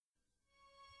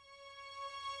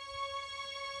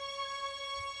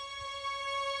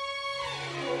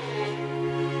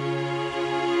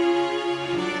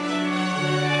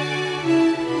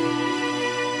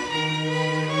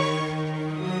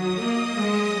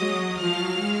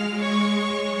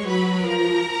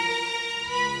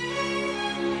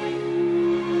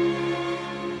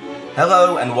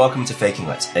Hello and welcome to Faking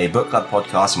Lit, a book club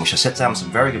podcast in which I sit down with some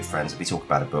very good friends and we talk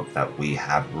about a book that we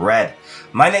have read.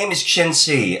 My name is Chin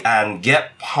Si, and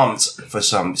get pumped for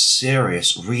some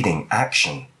serious reading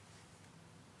action.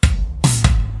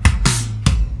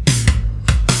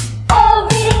 Oh,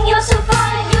 reading, you're so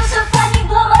fun, you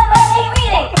blow my mind, hey,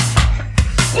 reading.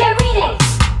 Yeah, reading.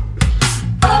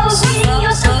 Oh, reading,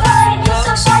 you're so fun, you blow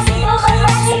my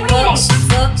mind, hey, reading.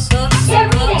 Yeah,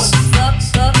 reading.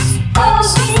 Oh,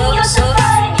 reading, you're so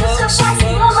fun, you blow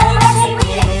my mind, hey,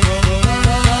 reading.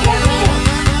 Yeah,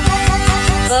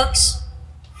 reading. Books.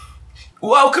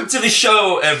 Welcome to the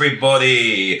show,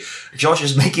 everybody! Josh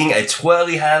is making a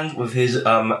twirly hand with his,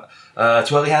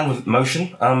 twirly hand with motion.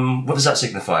 What does that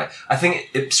signify? I think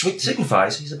it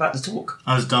signifies he's about to talk.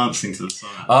 I was dancing to the song.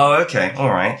 Oh, okay,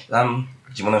 alright. Do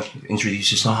you want to introduce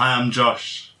So yourself? hi, I'm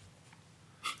Josh.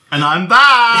 And I'm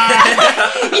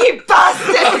back! You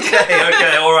bastard!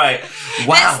 Okay, alright.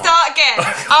 Wow. Let's start again.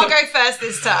 I'll go first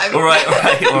this time. Alright.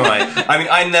 I mean,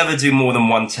 I never do more than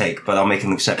one take, but I'll make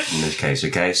an exception in this case,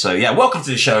 okay? So, yeah, welcome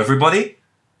to the show, everybody.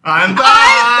 I'm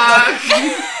back!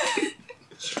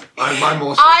 I'm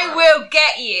also I will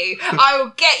get you. I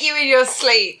will get you in your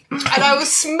sleep. And I will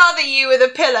smother you with a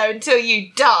pillow until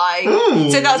you die. Ooh.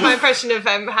 So that's my impression of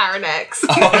Haran X.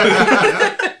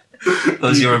 That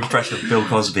was your impression of Bill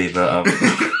Cosby, but,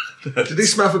 Did he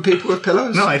smother people with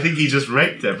pillows? No, I think he just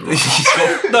raped everyone.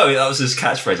 no, that was his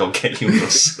catchphrase, I'll get you in your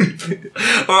sleep.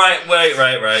 Alright, wait,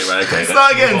 right, okay.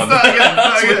 Start again.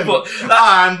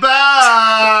 I'm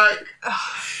back!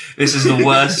 This is the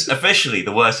worst, officially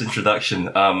the worst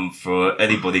introduction for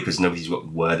anybody because nobody's got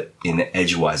the word in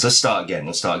edgewise. Let's start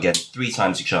again. 3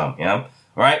 times the charm, yeah?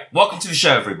 Alright, welcome to the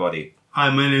show, everybody. Hi,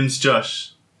 my name's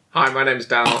Josh. Hi, my name's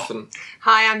Dan Offen.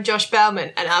 Hi, I'm Josh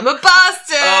Bellman, and I'm a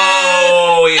bastard!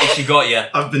 Oh, yeah, she got you.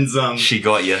 I've been zung. She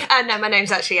got you. And no, my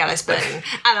name's actually Alice Burton,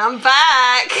 and I'm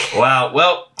back! Wow,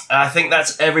 well, I think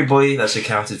that's everybody that's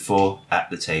accounted for at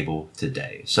the table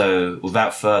today. So,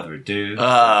 without further ado...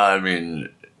 I mean,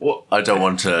 I don't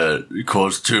want to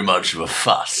cause too much of a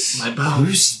fuss.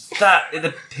 Who's that? It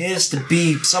appears to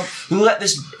be some... Who let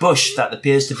this bush that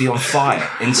appears to be on fire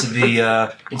into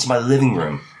my living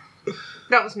room?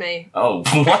 That was me. Oh,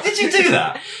 why did you do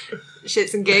that?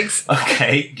 Shits and gigs.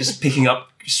 Okay, just picking up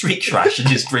street trash and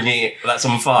just bringing it that's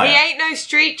on fire. He ain't no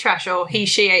street trash, or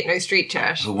she ain't no street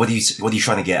trash. What are you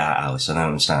trying to get at, Alice? I don't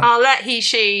understand. I'll let he,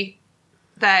 she,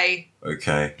 they.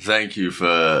 Okay. Thank you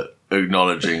for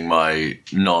acknowledging my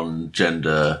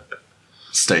non-gender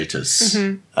status.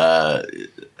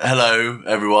 Hello,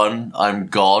 everyone. I'm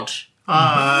God.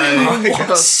 Hi.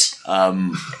 What?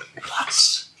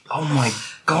 Oh my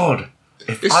god.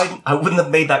 I wouldn't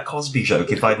have made that Cosby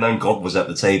joke if I'd known God was at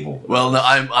the table. Well, no,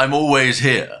 I'm always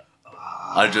here.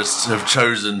 I just have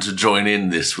chosen to join in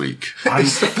this week.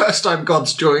 It's the first time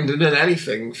God's joined in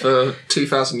anything for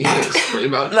 2,000 years, pretty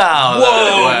much. Whoa.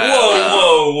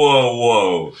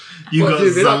 You What got have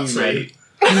you been up zung, to? mate.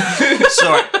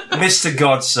 Sorry, Mr.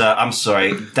 God, sir, I'm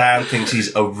sorry. Dan thinks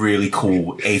he's a really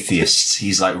cool atheist.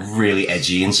 He's like really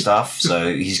edgy and stuff.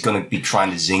 So he's going to be trying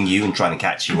to zing you and trying to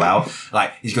catch you out.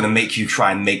 Like he's going to make you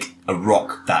try and make a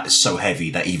rock that is so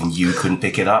heavy that even you couldn't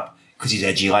pick it up because he's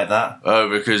edgy like that. Oh,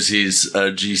 because he's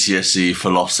a GCSE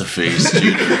philosophy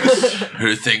student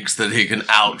who thinks that he can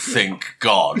outthink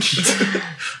God.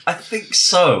 I think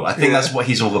so. I think that's what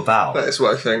he's all about. That is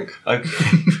what I think. Okay.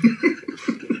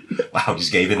 Wow,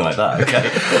 just gave in like that. Okay.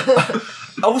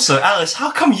 Also, Alice, how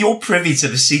come you're privy to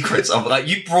the secrets of, like,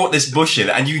 you brought this bush in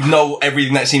and you know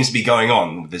everything that seems to be going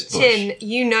on with this bush? Chin,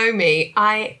 you know me.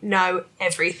 I know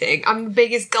everything. I'm the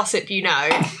biggest gossip you know.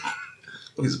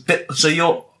 It's a bit, so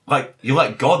you're like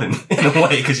God in a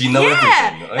way because you know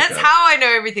everything. Okay. That's how I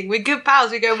know everything. We're good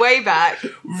pals. We go way back.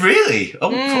 Really? Oh,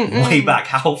 way back.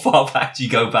 How far back do you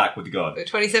go back with God?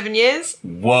 27 years?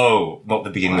 Whoa, not the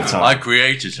beginning of time. I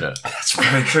created her. That's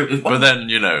very true. But then,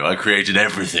 I created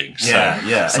everything. So Yeah.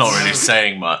 it's not really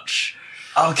saying much.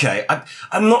 Okay,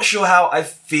 I'm not sure how I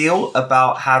feel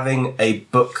about having a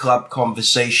book club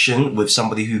conversation with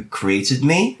somebody who created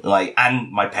me,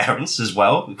 and my parents as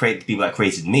well, the people that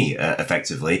created me,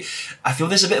 effectively. I feel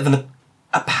there's a bit of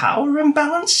a power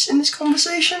imbalance in this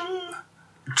conversation.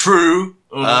 True.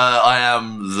 I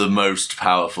am the most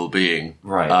powerful being.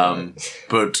 Right.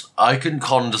 But I can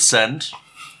condescend.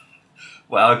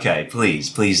 Well, okay, please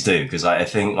do, because I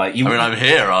think, you... I mean, I'm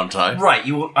here, aren't I? Right,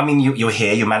 you're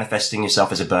here, you're manifesting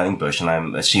yourself as a burning bush, and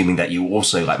I'm assuming that you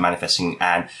also, manifesting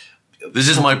and... This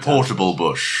is my portable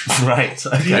bush. Right,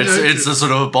 okay. It's a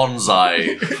sort of a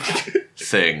bonsai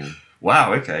thing.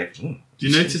 Wow, okay. Ooh. Do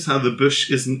you notice how the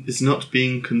bush is not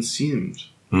being consumed?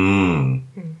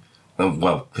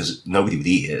 Well, because nobody would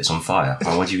eat it. It's on fire.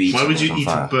 Why would you eat? Why would you something eat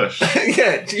on a fire? bush?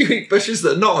 Yeah, do you eat bushes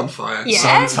that are not on fire? Yeah,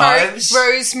 Sometimes.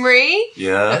 rosemary.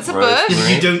 Yeah, That's a rosemary. bush.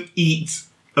 You don't eat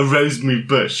a rosemary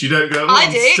bush. You don't go, I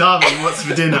I'm do. starving, what's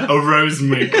for dinner? A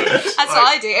rosemary bush. That's what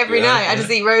I do every night. I just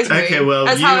eat rosemary. Okay, well,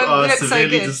 That's you how it are looks so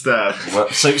severely good. disturbed. Well,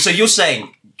 so you're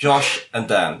saying, Josh and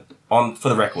Dan, on for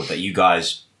the record, that you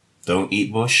guys don't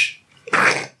eat bush?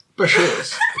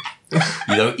 Bushes.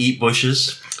 You don't eat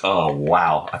bushes? Oh,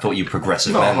 wow. I thought you were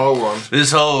progressive, Not a man. whole one.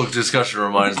 This whole discussion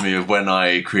reminds me of when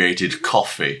I created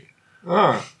coffee.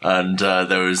 Oh. And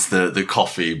there was the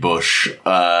coffee bush,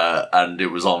 and it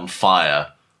was on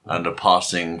fire. And a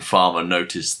passing farmer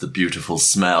noticed the beautiful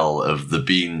smell of the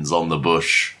beans on the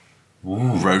bush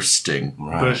roasting.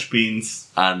 Right. Bush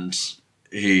beans. And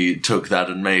he took that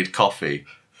and made coffee.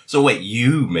 So wait,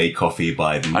 you made coffee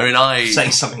by I mean,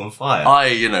 setting something on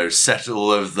fire? set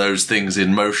all of those things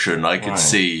in motion. I could Right.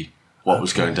 see what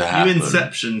was going to You happen.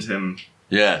 inceptioned him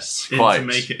Yes, quite.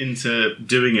 into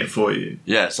doing it for you.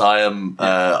 Yes, I am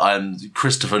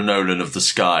Christopher Nolan of the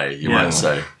sky, you Yeah. might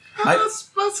say.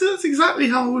 That's exactly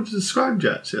how I would have described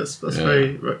it. Yes, that's Yeah.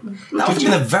 very. That would have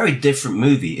been a very different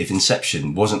movie if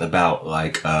Inception wasn't about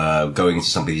going into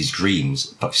somebody's dreams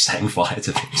but setting fire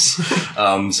to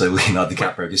things. So Leonardo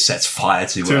DiCaprio just sets fire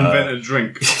to invent a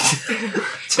drink.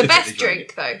 The best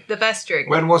drink, though. The best drink.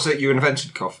 When was it you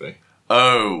invented coffee?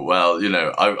 Oh, well,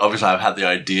 obviously I've had the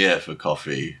idea for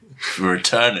coffee for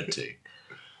eternity.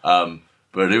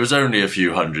 But it was only a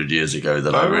few hundred years ago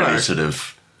that I really right. sort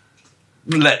of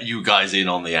let you guys in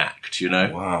on the act,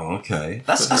 Wow, okay.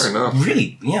 That's Fair enough.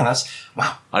 really,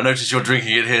 wow. I noticed you're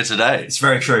drinking it here today. It's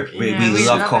very true. We Yeah, we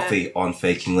love love coffee on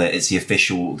Faking Lit. It's the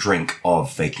official drink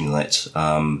of Faking Lit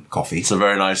coffee. It's a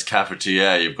very nice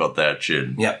cafetiere you've got there,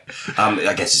 Chin. Yep. I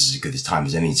guess this is as good a time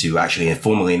as any to actually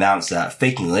formally announce that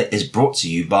Faking Lit is brought to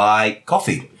you by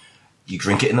coffee. You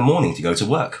drink it in the morning to go to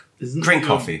work. Drink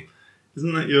coffee.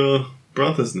 Isn't that your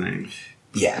brother's name?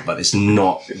 Yeah, but it's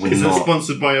not. We're Is it not.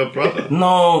 sponsored by your brother?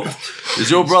 No,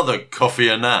 Is your brother Kofi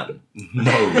Annan?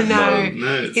 no. No.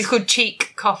 No. He's called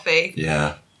Cheek Coffee.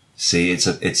 Yeah. See, it's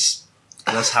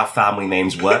that's how family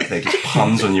names work. They're just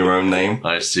puns on your own name.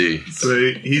 I see.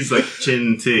 So he's like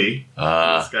Chin Tea.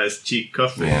 Ah, This guy's cheap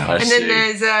coffee. Yeah. I And see. then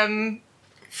there's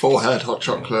Forehead hot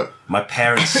chocolate. My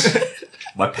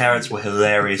parents were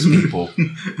hilarious people.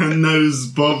 And nose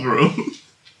Bovril.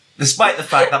 Despite the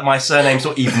fact that my surname's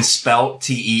not even spelled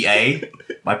T-E-A,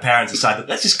 my parents decided,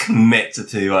 let's just commit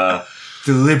to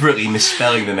deliberately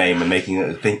misspelling the name and making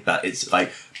it think that it's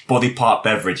like body part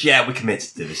beverage. Yeah, we're committed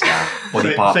to this now.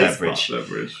 Body part Face beverage. part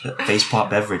beverage. Face part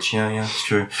beverage. Yeah, it's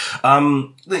true.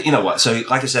 You know what? So,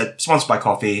 like I said, sponsored by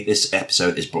coffee. This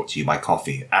episode is brought to you by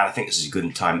coffee. And I think this is a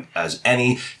good time as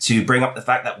any to bring up the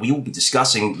fact that we will be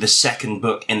discussing the second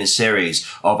book in the series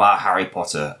of our Harry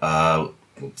Potter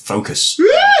focus.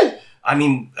 I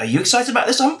mean, are you excited about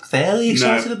this? I'm fairly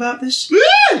excited about this.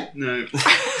 No.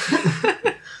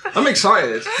 I'm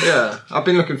excited. Yeah, I've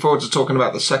been looking forward to talking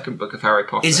about the second book of Harry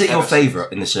Potter. Is it your ever-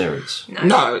 favourite in the series?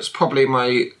 No, it's probably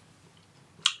my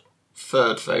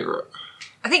third favourite.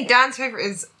 I think Dan's favourite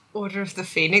is Order of the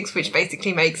Phoenix, which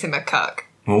basically makes him a cuck.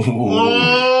 Ooh.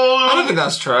 I don't think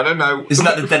that's true. I don't know. Isn't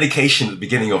that the dedication at the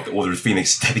beginning of the Order of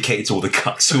Phoenix dedicated to all the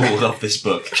cucks who all love this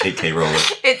book, J.K. Rowling?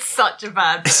 It's such a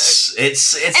bad book.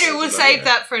 It's Anyway, we'll save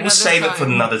that for another We'll save time. it for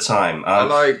another time. I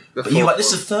like the But you fourth like this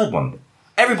is one. the third one.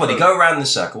 Everybody, go around the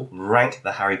circle, rank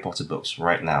the Harry Potter books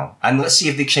right now, and let's see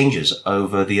if they changes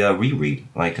over the reread.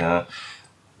 Like,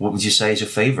 what would you say is your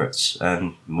favourites,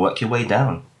 and work your way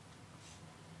down.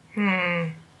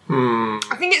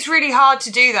 I think it's really hard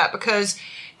to do that because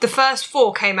the first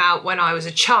 4 came out when I was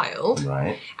a child,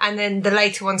 Right? and then the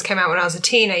later ones came out when I was a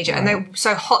teenager, and they were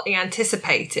so hotly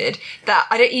anticipated that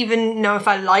I don't even know if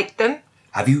I liked them.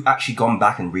 Have you actually gone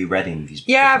back and reread any of these?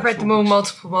 Yeah, I've the read them all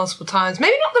books? multiple times.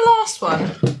 Maybe not the last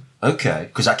one, Okay,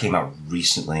 because that came out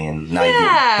recently, and now you're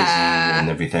Yeah. busy and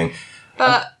everything.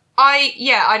 but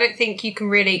I don't think you can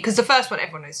really, because the first one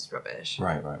everyone knows is rubbish.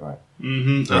 Right.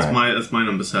 Mm-hmm. That's my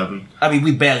number 7. I mean,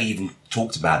 we barely even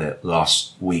talked about it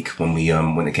last week when we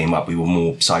when it came up. We were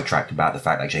more sidetracked about the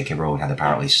fact that J.K. Rowling had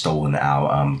apparently stolen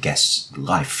our guest's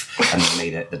life and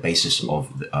made it the basis of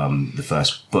the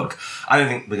first book. I don't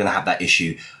think we're going to have that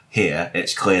issue here.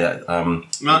 It's clear that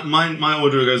My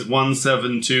order goes 1,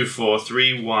 7, 2, 4,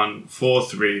 3, 1, 4,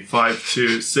 3, 5,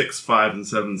 2, 6, 5, and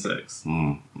 7, 6.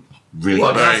 really.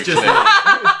 What? Very That's just clear.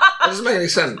 That doesn't make any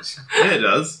sense. Yeah, it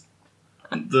does.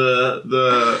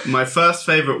 My first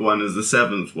favourite one is the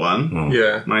 7th one.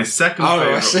 Yeah. My second Oh,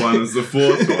 I see. favourite one is the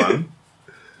 4th one.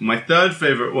 My third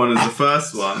favourite one is the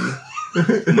first one.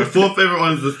 My fourth favourite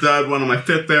one is the third one, and my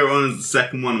fifth favourite one is the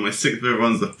second one, and my sixth favourite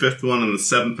one is the fifth one, and the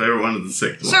seventh favourite one is the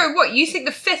sixth one. So what, you think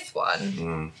the fifth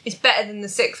one is better than the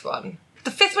sixth one? The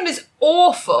fifth one is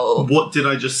awful. What did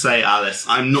I just say, Alice?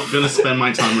 I'm not going to spend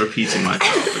my time repeating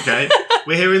myself, okay?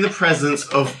 We're here in the presence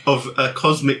of a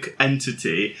cosmic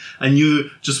entity, and you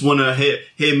just want to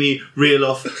hear me reel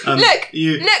off. Look,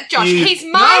 Josh, he's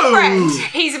my friend.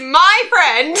 He's my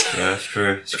friend. Yeah, it's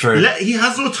true. It's true. He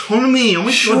has autonomy. Oh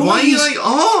my Sure god, why are you he's- like,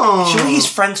 oh? Sure, he's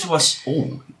friend to us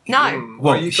all. No,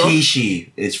 Well, you thought?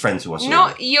 she is friend to us all.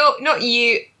 not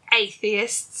you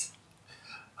atheists.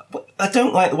 I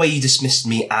don't like the way you dismissed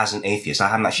me as an atheist. I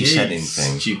haven't actually said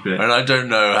anything. Stupid. And I don't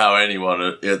know how anyone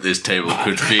at this table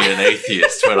could be an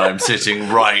atheist when I'm sitting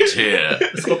right here.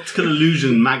 It's optical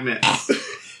illusion magnets.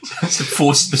 It's a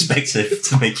forced perspective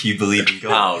to make you believe in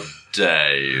God. How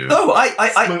dare you? No,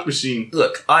 I Smoke machine.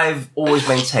 look. I've always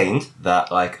maintained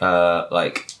that, like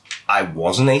I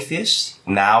was an atheist.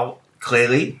 Now,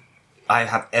 clearly, I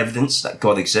have evidence that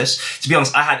God exists. To be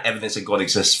honest, I had evidence that God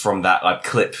exists from that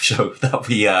clip show that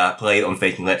we played on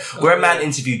Faking Lit, where a man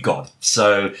interviewed God.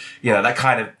 So that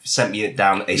kind of sent me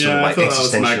down a sort of I thought that was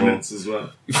existential. magnets as well.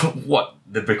 What,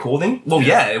 the recording? Well,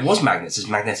 yeah, it was magnets. It's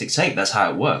magnetic tape. That's how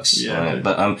it works. Yeah. Right?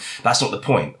 But that's not the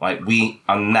point. Like, we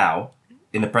are now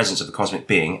in the presence of a cosmic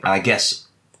being, and I guess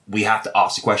we have to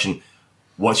ask the question: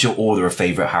 what's your order of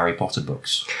favorite Harry Potter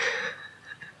books?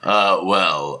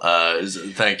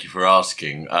 Thank you for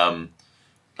asking. I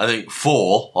think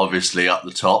 4, obviously, up the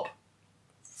top.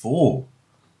 4.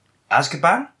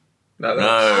 Azkaban? No,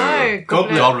 No.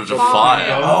 Goblet. Goblet of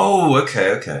Fire. Oh,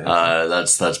 okay.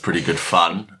 That's pretty good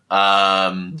fun.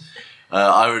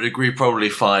 I would agree probably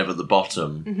 5 at the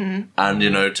bottom.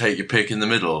 And, take your pick in the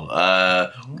middle.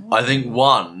 I think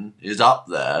 1 is up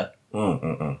there.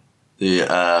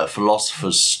 The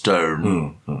Philosopher's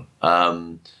Stone.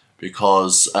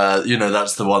 Because,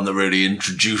 that's the one that really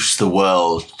introduced the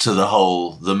world to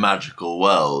the magical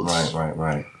world.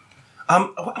 Right.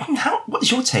 What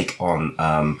is your take on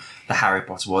the Harry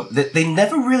Potter world? They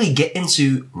never really get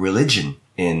into religion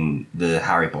in the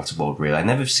Harry Potter world, really. I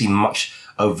never see much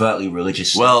overtly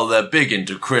religious stuff. Well, they're big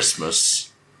into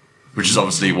Christmas, which is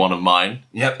obviously one of mine.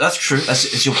 Yeah, that's true.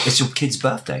 It's your kid's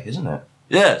birthday, isn't it?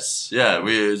 Yes, yeah,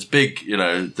 it's big,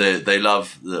 they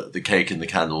love the cake and the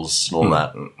candles and all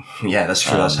that. Yeah, that's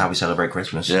true. That's how we celebrate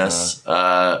Christmas. Yes.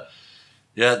 There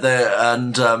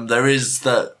is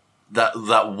that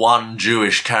one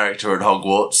Jewish character at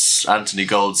Hogwarts, Anthony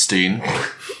Goldstein.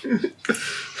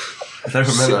 I don't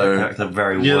remember that character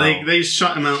very Yeah, well. they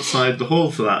shut him outside the hall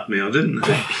for that meal, didn't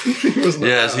they?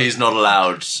 Yes, he's not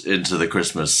allowed into the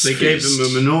Christmas They gave feast. him a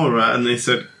menorah and they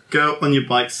said, "Go on your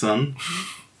bike, son.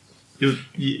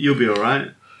 You'll be all right."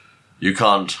 You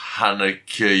can't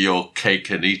Hanukkah your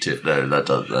cake and eat it, though. That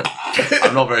does that.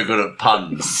 I'm not very good at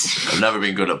puns. I've never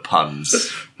been good at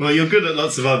puns. Well, you're good at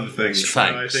lots of other things. So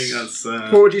I Thanks. think that's.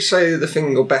 What would you say the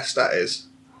thing you're best at is?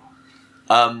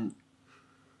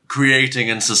 Creating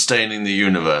and sustaining the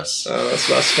universe.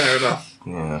 That's fair enough.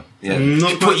 Yeah.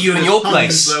 Not Put you in your puns,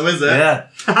 place. though, is it? Yeah.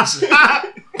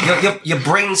 your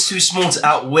brain's too small to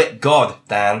outwit God,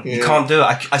 Dan. You can't do it.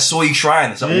 I saw you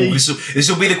trying. It's like, this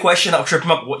will be the question that'll trip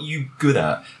him up. What are you good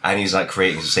at? And he's like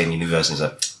creating the same universe, and he's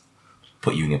like,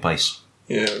 put you in your place.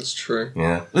 Yeah, that's true.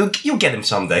 Yeah. You'll get him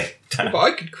someday. But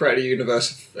I could create a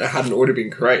universe if it hadn't already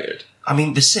been created. I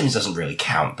mean, The Sims doesn't really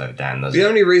count, though, Dan, does The it?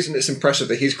 only reason it's impressive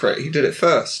that he did it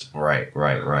first. Right.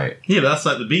 Yeah, but that's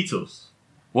like the Beatles.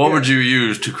 What would you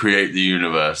use to create the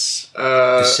universe?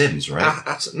 The Sims, right?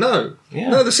 No. Yeah.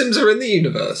 No, the Sims are in the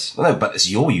universe. Well, no, but it's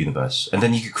your universe. And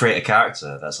then you could create a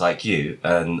character that's like you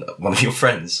and one of your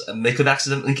friends, and they could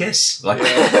accidentally kiss. Like,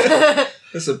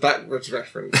 It's a backwards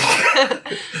reference.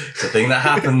 it's a thing that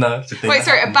happened, though. It's a thing Wait, that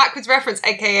sorry, a happened. backwards reference,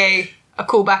 aka a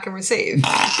call back and receive.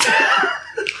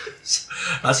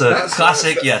 That's a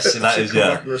classic, yes, that is,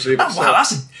 yeah. Back and receive Oh,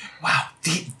 itself. wow,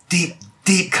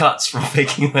 deep cuts from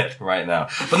Faking Lit right now.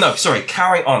 But no, sorry,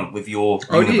 carry on with your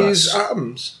I'd universe. use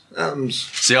atoms.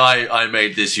 See, I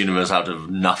made this universe out of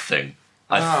nothing.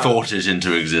 I thought it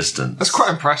into existence. That's quite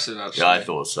impressive, actually. Yeah, I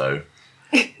thought so.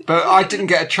 But I didn't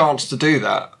get a chance to do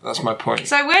that. That's my point.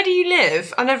 So where do you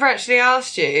live? I never actually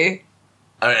asked you.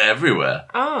 I mean, everywhere.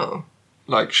 Oh.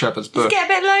 Like Shepherd's You Bush. get a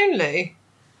bit lonely.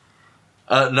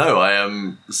 No, I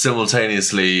am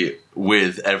simultaneously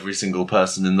with every single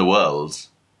person in the world.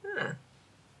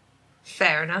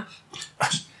 Fair enough.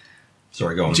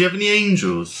 Sorry, go on. Do you have any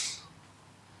angels?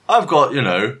 I've got,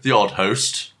 the odd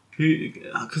host.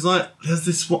 Because there's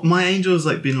this. My angel's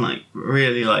been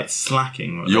really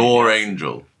slacking. Lately. Your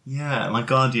angel. Yeah, my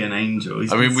guardian angel.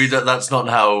 I mean, that's not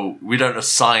how we don't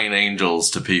assign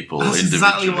angels to people That's individually.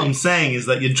 exactly what I'm saying. Is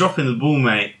that you're dropping the ball,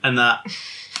 mate, and that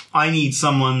I need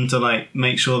someone to like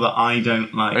make sure that I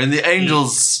don't like. I mean, the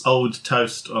angels eat old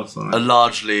toast or something. are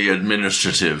largely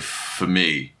administrative for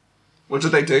me. What do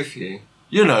they do for you?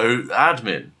 You know,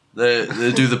 admin. They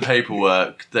do the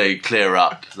paperwork. They clear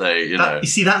up. You know. You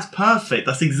see, that's perfect.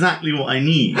 That's exactly what I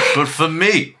need. But for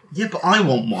me, Yeah, but I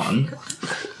want one.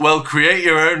 well, create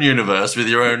your own universe with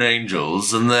your own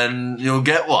angels, and then you'll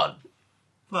get one.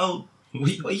 Well, Are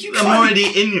you I'm trying already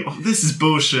in. This is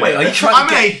bullshit. Wait, are you trying to I'm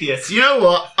an get- atheist. You know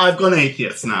what? I've gone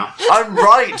atheist now. I'm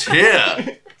right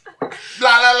here.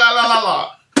 La la la la la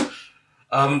la.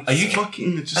 Are you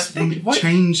Fucking I just think- want what- to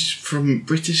change from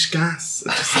British Gas.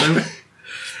 I just don't.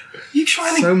 you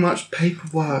trying to? So much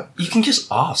paperwork. You can just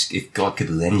ask if God could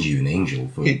lend you an angel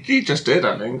for He just did,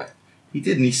 I think. He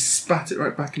did, and he spat it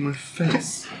right back in my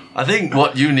face. I think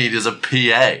what you need is a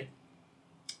PA.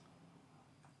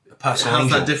 a personal How's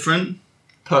angel. that different?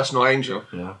 Personal angel.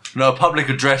 No, a public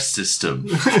address system.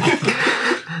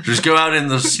 Just go out in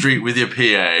the street with your PA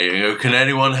and go, can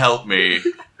anyone help me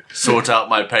sort out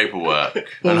my paperwork?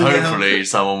 Well, And yeah. hopefully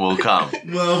someone will come.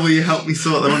 Well, will you help me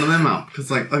sort one of them out? Because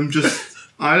like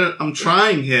I'm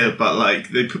trying here, but like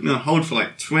they put me on hold for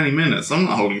like 20 minutes. I'm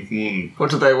not holding for more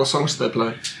than What songs do they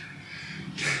play?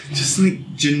 just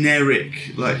like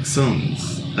generic like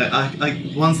songs.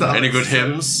 Like ones that Any are good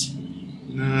hymns?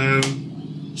 No.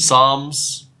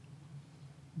 Psalms?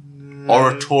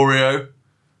 Oratorio?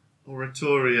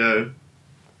 Oratorio.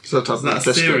 So type Is that a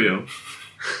disco. cereal?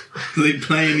 Do they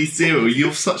play any cereal?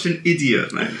 You're such an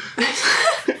idiot, mate.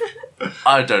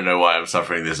 I don't know why I'm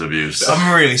suffering this abuse.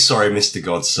 I'm really sorry, Mr.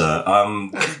 God, sir.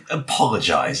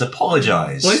 Apologise. Why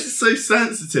is it so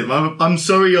sensitive? I'm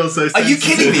sorry you're so Are sensitive. you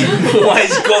kidding me? Why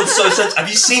is God so sensitive? Have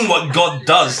you seen what God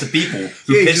does to people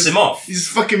who Yeah, piss him off? He's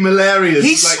fucking malarious.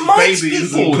 He like smites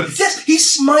babies people. and puts- Yes, he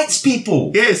smites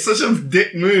people. Yeah, it's such a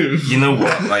dick move. You know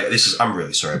what? Like I'm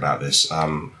really sorry about this.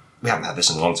 We haven't had this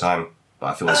in a long time, but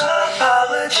I feel it's.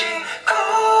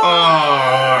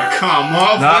 Oh, come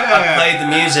on. No, I played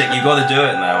the music. You got to do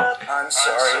it now. I'm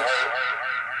sorry.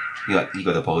 You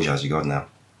got to apologise to God now.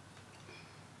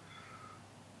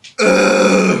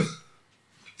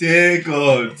 Dear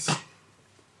God.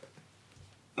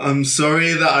 I'm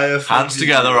sorry that I offended Hands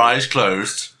together, eyes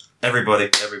closed. Everybody.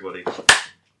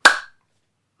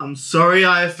 I'm sorry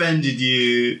I offended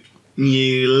you,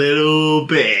 you little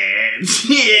bitch.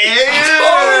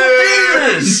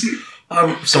 Yeah.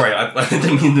 I'm sorry, I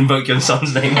didn't mean to invoke your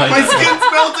son's name like My that. skin's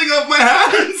melting off my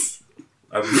hands.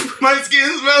 My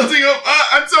skin's melting off.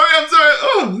 I'm sorry.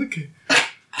 Oh, okay.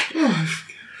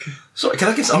 Sorry, can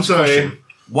I get some I'm sorry. question?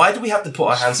 Why do we have to put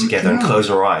our hands together and close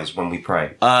our eyes when we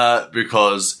pray?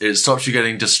 Because it stops you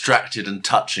getting distracted and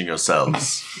touching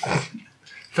yourselves.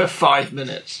 For 5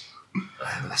 minutes.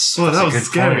 That's Oh, that a was good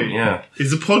scary. point, yeah.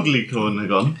 Is the Poggly corner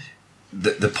gone?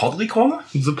 The Poggly Corner?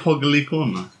 Is the Poggly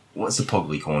corner? What's the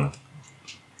Poggly Corner?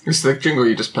 It's the jingle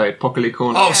you just played, Pockely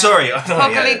Corner. Oh, sorry.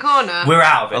 Poggly Corner. We're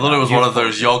out of it. I thought it was now. one of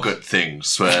those yogurt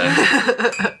things where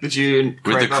Did you with the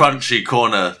create that? crunchy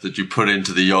corner that you put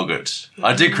into the yogurt.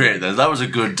 I did create those. That was a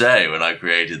good day when I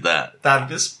created that.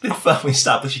 Dan, it's been firmly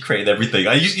established you created everything.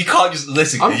 You can't just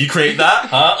listen. Did you create that?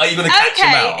 Huh? Are you going to catch him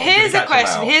out? Okay, You're here's gonna a catch him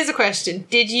question. out? Here's a question.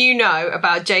 Did you know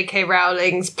about J.K.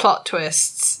 Rowling's plot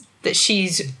twists?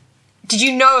 Did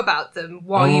you know about them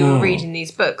while you were reading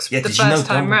these books Yeah, the did you know first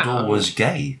time Dumbledore round? was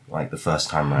gay, like, the first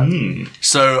time round?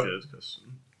 So Good question.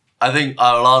 I think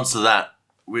I'll answer that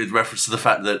with reference to the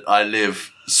fact that I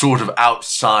live sort of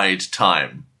outside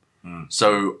time.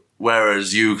 So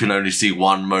whereas you can only see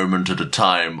one moment at a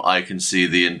time, I can see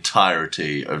the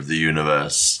entirety of the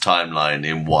universe timeline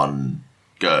in one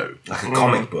go. Like a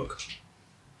comic book.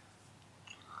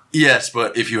 Yes,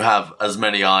 but if you have as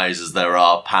many eyes as there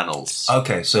are panels.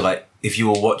 Okay, so, like, if you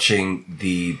were watching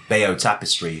the Bayeux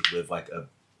Tapestry with, like,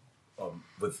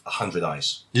 with 100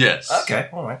 eyes. Yes. Okay,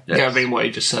 all right. Yes. Yeah, I mean what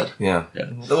you just said. Yeah.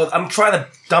 Yeah. Well, I'm trying to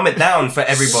dumb it down for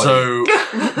everybody. So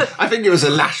I think it was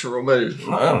a lateral move.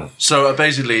 Oh. So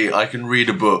basically, I can read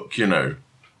a book,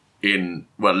 in,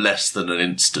 less than an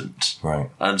instant. Right.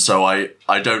 And so I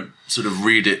don't sort of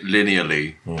read it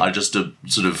linearly. I just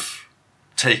sort of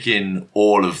take in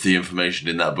all of the information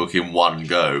in that book in one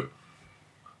go.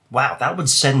 Wow, that would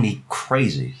send me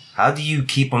crazy. How do you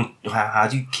keep how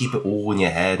do you keep it all in your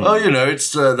head? Oh,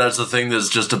 it's that's the thing that's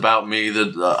just about me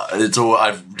that it's all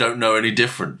I don't know any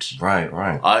different. Right.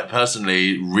 I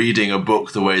personally, reading a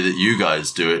book the way that you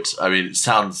guys do it, I mean, it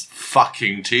sounds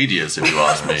fucking tedious if you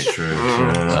ask me. True.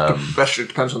 Especially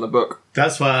depends on the book.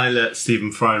 That's why I let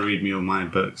Stephen Fry read me all my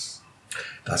books.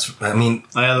 I mean,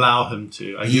 I allow him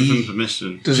to. I give him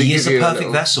permission. Does he is give a you perfect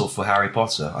little- vessel for Harry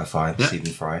Potter, I find, Yeah.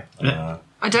 Stephen Fry. Yeah.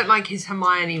 I don't like his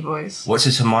Hermione voice. What's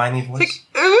his Hermione voice?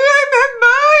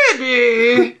 Oh, I'm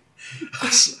Hermione!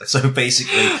 So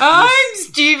basically, I'm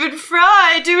Stephen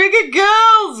Fry doing a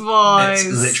girl's voice.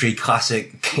 it's literally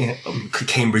classic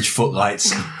Cambridge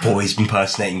Footlights, boys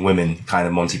impersonating women, kind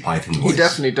of Monty Python voice. He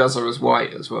definitely does her as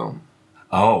White as well.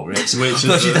 Oh, really? So Which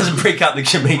so is she a- doesn't break out the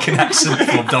Jamaican accent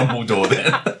from Dumbledore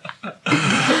then?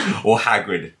 Or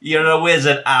Hagrid. You're a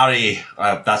wizard, Harry.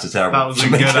 That's a terrible That was a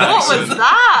Jamaican good What accent. was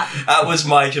that? That was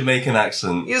my Jamaican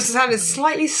accent. You sounded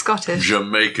slightly Scottish.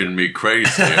 Jamaican me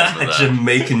crazy over that.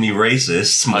 Jamaican me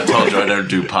racist. I told you I don't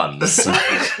do puns.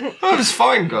 Oh, it's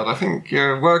fine, God. I think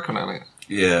you're working on it.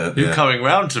 Yeah. You're yeah. coming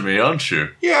round to me, aren't you?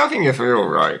 Yeah, I think you're all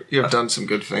right. You've done some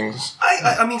good things.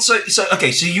 I mean, so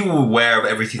okay, so you were aware of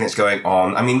everything that's going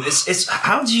on. I mean, it's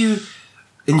how do you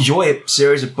enjoy a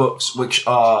series of books which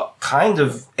are kind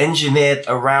of engineered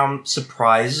around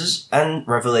surprises and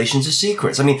revelations of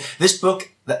secrets? I mean, this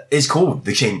book that is called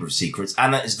The Chamber of Secrets,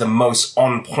 and that is the most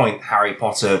on-point Harry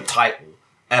Potter title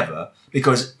ever,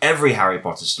 because every Harry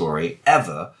Potter story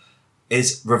ever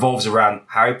revolves around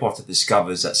Harry Potter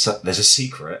discovers that there's a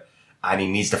secret, and he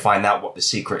needs to find out what the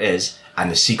secret is, and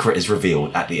the secret is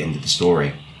revealed at the end of the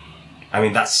story. I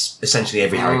mean, that's essentially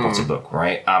every Harry Potter book,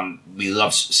 right? We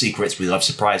love secrets, we love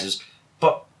surprises,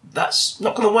 but that's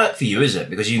not going to work for you, is it?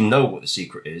 Because you know what the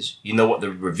secret is, you know what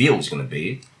the reveal is going to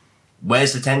be.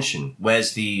 Where's the tension?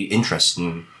 Where's the interest?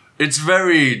 It's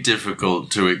very difficult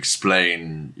to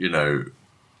explain,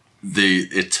 the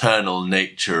eternal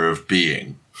nature of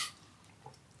being.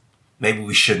 Maybe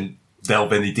we shouldn't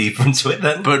delve any deeper into it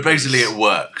then. But basically it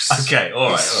works. Okay,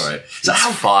 all right. So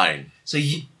It's fine.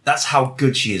 that's how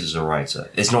good she is as a writer.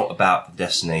 It's not about the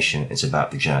destination; it's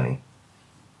about the journey.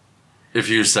 If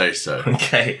you say so.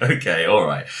 Okay, all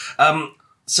right.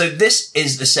 So this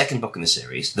is the second book in the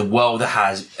series. The world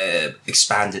has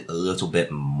expanded a little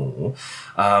bit more.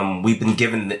 We've been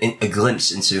given a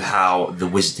glimpse into how the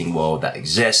wizarding world that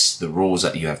exists, the rules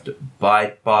that you have to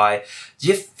abide by. Do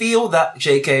you feel that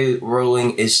J.K.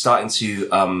 Rowling is starting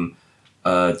to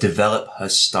develop her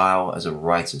style as a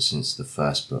writer since the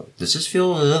first book? Does this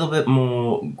feel a little bit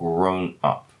more grown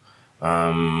up?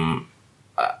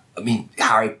 I mean,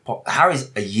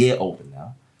 Harry's a year older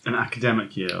now. An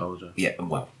academic year older. Yeah,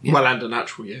 well, yeah. Well, and a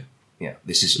natural year. Yeah,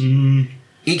 this is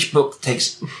each book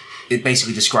it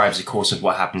basically describes the course of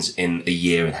what happens in a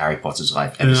year in Harry Potter's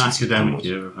life. In ever an since he academic was-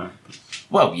 year. Okay.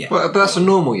 Well, yeah. Well, but that's a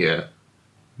normal year.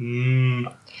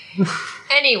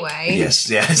 Anyway,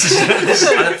 Yes.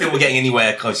 I don't feel we're getting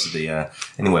anywhere close to the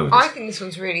anywhere with I this. think this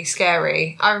one's really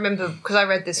scary. I remember, because I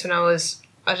read this when I was,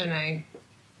 9,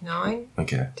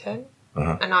 Okay. 10,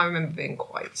 Uh-huh. and I remember being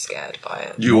quite scared by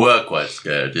it. You were quite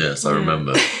scared, yes, I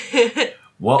remember.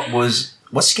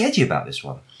 What scared you about this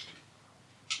one?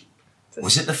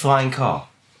 Was it the flying car?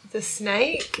 The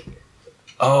snake?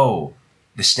 Oh,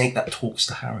 the snake that talks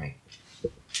to Harry.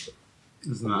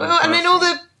 Isn't that Well, and then all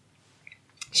the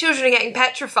children are getting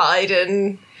petrified,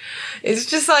 and it's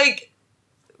just like,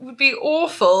 it would be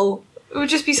awful. It would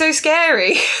just be so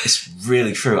scary. It's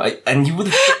really true. And you would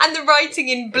have. And the writing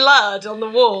in blood on the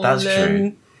wall. That's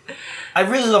and true. I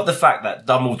really love the fact that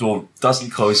Dumbledore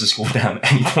doesn't close the school down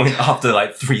at any point after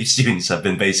 3 students have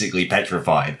been basically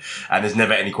petrified. And there's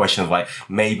never any question of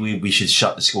maybe we should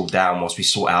shut the school down whilst we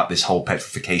sort out this whole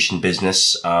petrification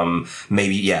business.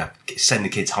 Maybe, send the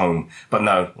kids home. But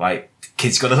no,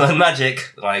 kids gotta learn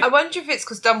magic. I wonder if it's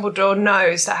because Dumbledore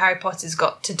knows that Harry Potter's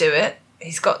got to do it.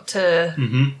 He's got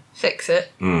to fix it.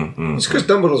 It's because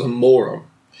Dumbledore's a moron.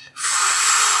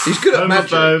 He's good at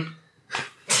magic. Homophobe.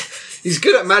 He's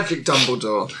good at magic,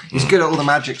 Dumbledore. He's good at all the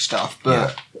magic stuff,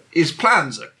 but his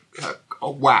plans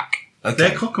are whack. Okay.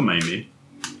 They're cockamamie.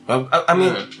 Well, I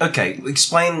mean, okay,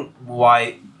 explain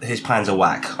why his plans are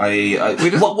whack.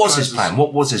 What was his plan?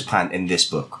 What was his plan in this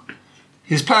book?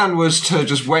 His plan was to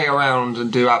just wait around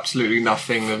and do absolutely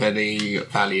nothing of any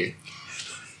value.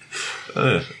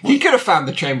 He could have found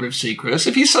the Chamber of Secrets.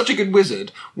 If he's such a good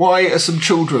wizard, why are some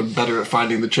children better at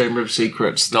finding the Chamber of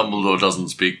Secrets? Dumbledore doesn't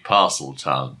speak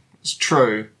Parseltongue. It's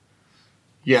true.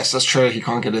 Yes, that's true. He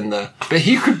can't get in there. But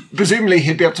presumably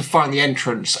he'd be able to find the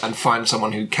entrance and find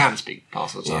someone who can speak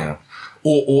Parseltongue. Yeah.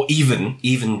 Or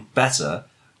even better,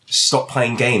 stop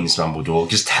playing games, Dumbledore.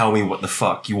 Just tell me what the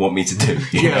fuck you want me to do.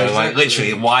 You know, exactly.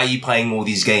 Literally, why are you playing all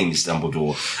these games,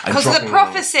 Dumbledore? Because of the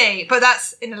prophecy. But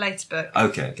that's in a later book.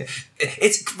 Okay.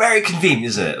 It's very convenient,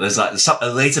 isn't it? There's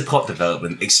a later plot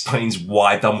development explains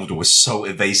why Dumbledore was so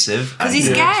evasive. Because he's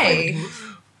gay.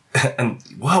 And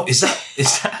wow, is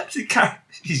that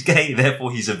He's gay,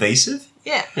 therefore he's evasive.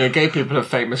 Yeah. You know, gay people are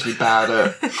famously bad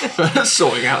at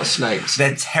sorting out snakes.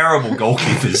 They're terrible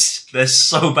goalkeepers. They're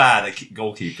so bad at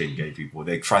goalkeeping, gay people.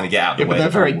 They're trying to get out of Yeah, the but way. they're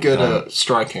of the very ball. good at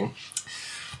striking.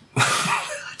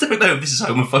 I don't know if this is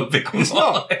homophobic or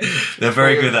not. They're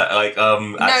very good at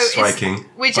at striking.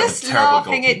 We're but they're just terrible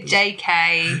laughing at goalkeepers.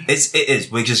 JK. It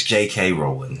is. We're just JK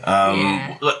rolling.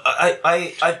 Yeah. Look,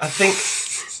 I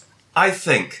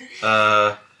think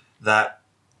that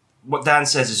what Dan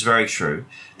says is very true.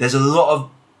 There's a lot of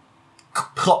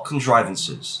plot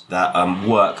contrivances that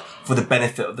work for the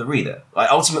benefit of the reader.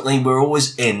 Like ultimately, we're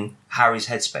always in Harry's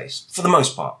headspace for the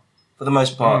most part. For the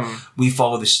most part, we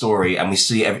follow the story and we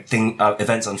see everything,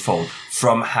 events unfold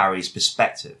from Harry's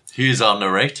perspective. He's our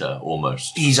narrator,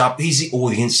 almost. He's the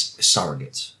audience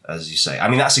surrogate, as you say. I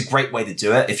mean, that's a great way to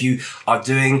do it. If you are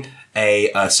doing a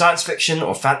science fiction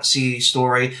or fantasy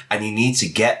story and you need to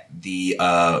get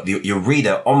your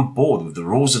reader on board with the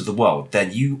rules of the world,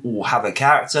 then you will have a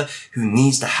character who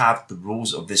needs to have the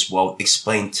rules of this world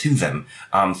explained to them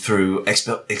through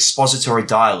expository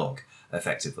dialogue,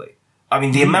 effectively. I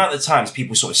mean, the amount of times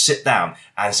people sort of sit down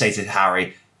and say to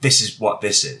Harry, this is what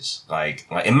this is. Like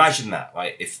imagine that,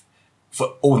 like, if,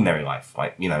 for ordinary life,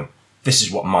 like, you know, this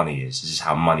is what money is. This is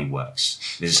how money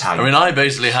works. This is how you... I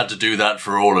basically had to do that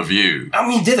for all of you. I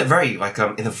mean, you did it very,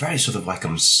 in a very sort of,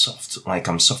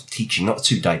 soft teaching, not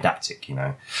too didactic, you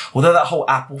know. Although that whole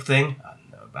Apple thing, I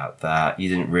don't know about that. You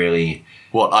didn't really...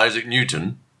 What, Isaac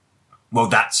Newton? Well,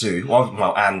 that too.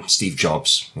 Well, and Steve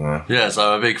Jobs. Yeah. Yes,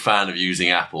 I'm a big fan of using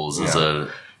apples as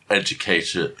a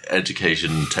education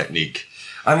technique.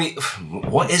 I mean,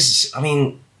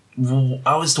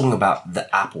 I was talking about the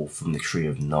apple from the tree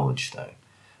of knowledge, though.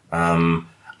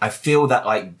 I feel that,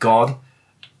 like, God,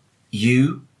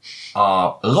 you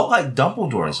are a lot like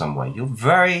Dumbledore in some way. You're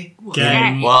very...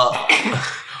 Gay. Well,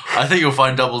 I think you'll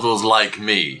find Dumbledore's like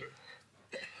me.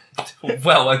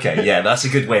 Well, okay, yeah, that's a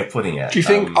good way of putting it. Do you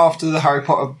think after the Harry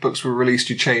Potter books were released,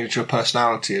 you changed your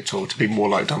personality at all to be more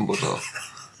like Dumbledore?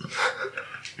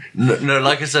 No,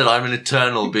 like I said, I'm an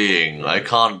eternal being. I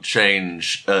can't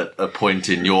change at a point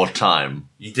in your time.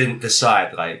 You didn't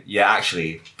decide, like, yeah,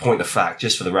 actually, point of fact,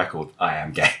 just for the record, I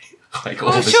am gay. Like, all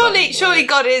Well, of a sudden, surely like-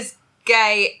 God is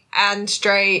gay and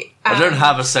straight. I And, don't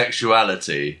have a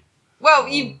sexuality. Well,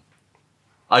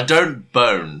 I don't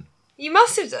bone. you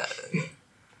must have done.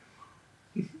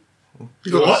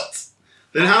 What?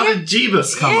 Then how did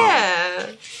Jeebus come up?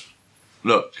 Yeah.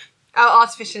 Look, Oh,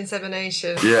 artificial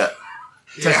insemination. yeah.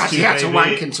 Yeah, he had to baby.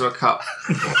 wank into a cup.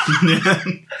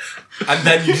 And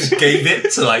then you just gave it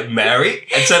to, like, Mary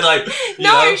and said, like, you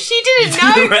No, know, she didn't you do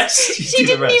know. the rest. You She do the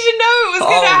didn't rest. even know it was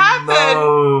going to happen.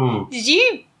 No. Did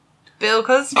you, Bill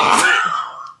Cosby?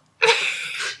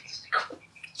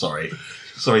 Sorry,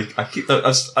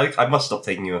 I must stop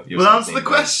taking your Well, answer the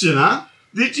question, huh?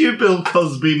 Did you Bill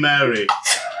Cosby Mary?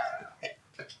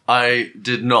 I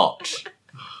did not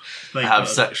Thank have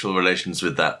God. sexual relations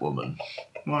with that woman.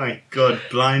 My God,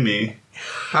 blimey.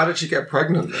 How did she get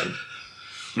pregnant then?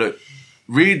 Look,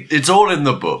 read. It's all in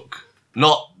the book,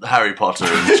 not Harry Potter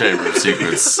and the Chamber of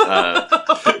Secrets. My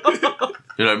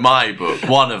book,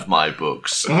 one of my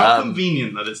books. Well, how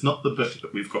convenient that it's not the book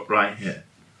that we've got right here.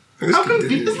 How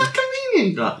convenient? Is that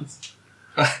convenient, guys?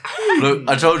 Look,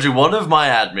 I told you, one of my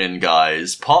admin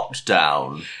guys popped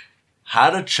down,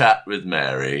 had a chat with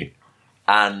Mary,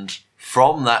 and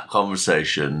from that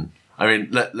conversation, I mean,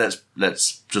 let's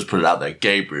just put it out there.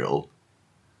 Gabriel,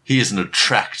 he is an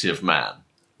attractive man.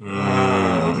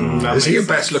 Is he your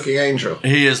best looking angel?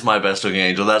 He is my best looking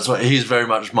angel. That's why he's very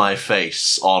much my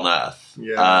face on earth.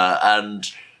 Yeah. And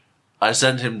I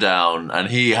sent him down, and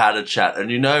he had a chat.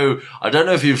 And I don't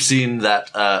know if you've seen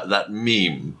that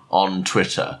meme on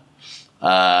Twitter,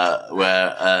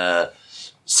 where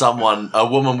a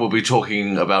woman will be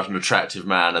talking about an attractive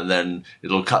man, and then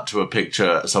it'll cut to a picture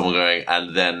of someone going,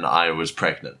 "And then I was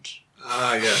pregnant."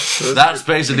 Ah, yes. That's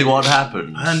basically what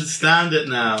happened. I understand it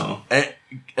now.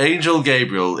 Angel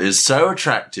Gabriel is so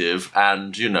attractive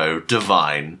and,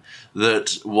 divine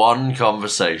that one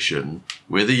conversation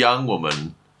with a young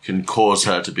woman can cause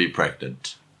her to be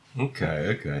pregnant.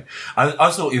 Okay.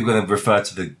 I thought you were going to refer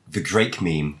to the Drake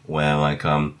meme where, like,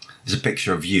 there's a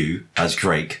picture of you as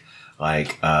Drake,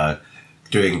 like,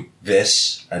 doing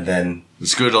this and then...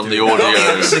 It's good on the No,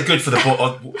 audio. this is good for the...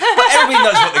 But everybody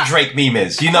knows what the Drake meme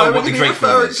is. You know what the Drake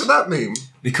meme is. to that meme?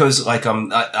 Because, like, I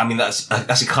mean, that's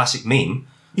a classic meme.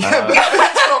 Yeah, but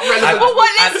that's not relevant. Well,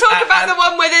 let's talk and- about the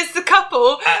one where there's the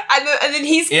couple, and then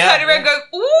he's Yeah. turning around going,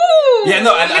 ooh, Yeah,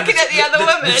 no, and looking at the other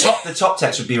woman. The top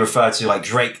text would be referred to, like,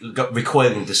 Drake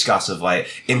recoiling in disgust of, like,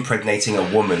 impregnating a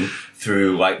woman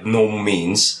through, like, normal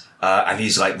means, and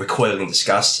he's like recoiling in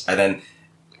disgust, and then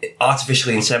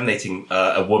artificially inseminating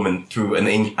a woman through an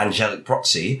angelic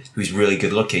proxy who's really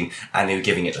good looking, and they were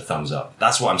giving it the thumbs up.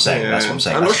 That's what I'm saying. That's what I'm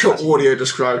saying. I'm not That's sure classic. audio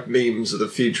described memes are the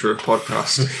future of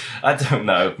podcast. I don't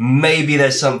know. Maybe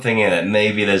there's something in it.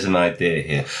 Maybe there's an idea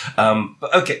here.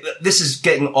 But okay, this is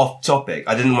getting off topic.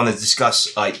 I didn't want to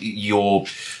discuss like your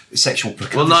sexual Well,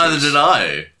 proclivities. neither did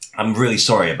I. I'm really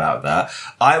sorry about that.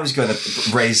 I was going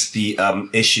to raise the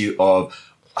issue of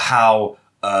how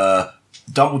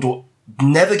Dumbledore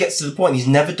never gets to the point. He's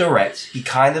never direct. He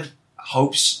kind of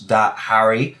hopes that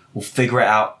Harry will figure it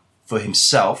out for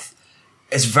himself.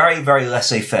 It's very, very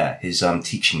laissez-faire, his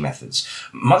teaching methods.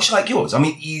 Much like yours. I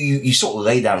mean, you sort of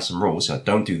lay down some rules.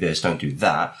 Don't do this, don't do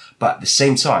that. But at the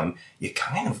same time, you're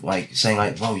kind of like saying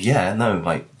like, well, yeah, no,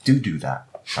 like, do that,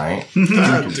 right? do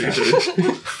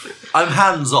that. I'm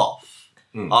hands off.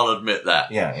 I'll admit that.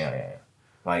 Yeah.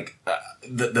 Like,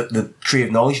 the tree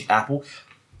of knowledge, apple,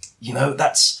 you know,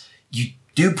 you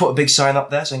do put a big sign up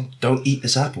there saying, don't eat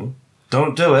this apple.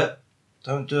 Don't do it.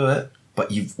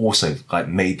 But you've also, like,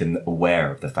 made them aware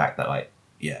of the fact that, like,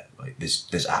 yeah, like,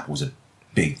 this apple's a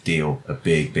big deal. A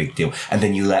big, big deal. And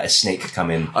then you let a snake come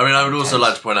in. I mean, I would also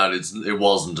like to point out it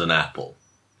wasn't an apple.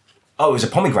 Oh, it was a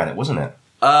pomegranate, wasn't it?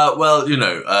 Well, you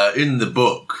know, in the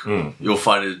book, you'll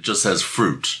find it just says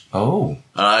fruit. Oh.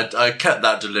 And I kept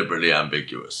that deliberately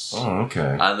ambiguous. Oh,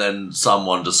 okay. And then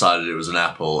someone decided it was an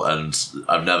apple, and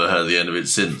I've never heard the end of it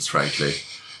since, frankly.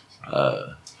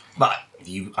 But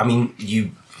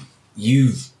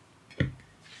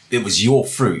it was your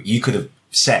fruit. You could have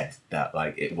said that,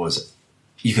 like,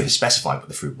 you could have specified what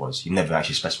the fruit was. You never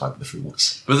actually specified what the fruit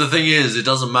was. But the thing is, it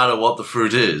doesn't matter what the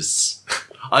fruit is.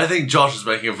 I think Josh is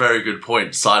making a very good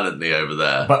point silently over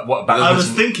there. But what about... I was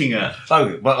thinking it.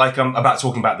 Oh, but like, about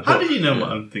talking about the book. How do you know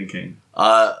what I'm thinking?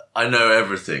 I know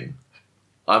everything.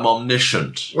 I'm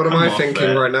omniscient. What am Come I on, thinking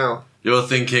Bear. right now? You're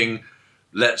thinking,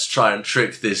 let's try and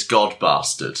trick this god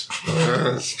bastard.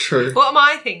 That's true. What am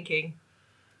I thinking?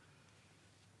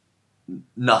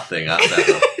 Nothing, I've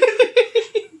never.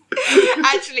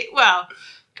 Actually, well,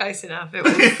 close enough. It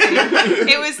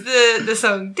was the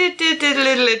song.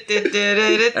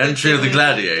 Entry of the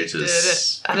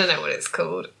Gladiators. I don't know what it's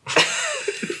called. I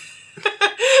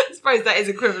suppose that is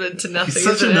equivalent to nothing. He's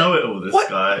such isn't a it? know-it-all, this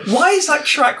guy. Why is that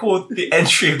track called The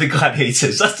Entry of the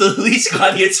Gladiators? That's the least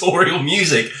gladiatorial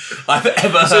music I've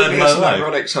ever heard in my It's an life.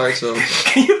 ironic title.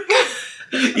 Can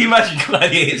you imagine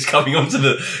gladiators coming onto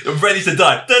ready to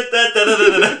die?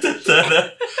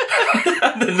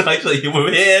 And then actually,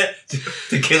 we're here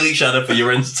to kill each other for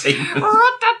your entertainment.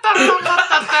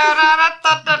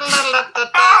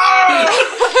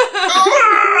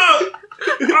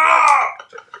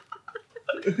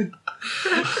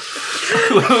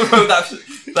 Whoever wrote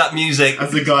that music.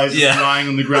 As the guy's Yeah. lying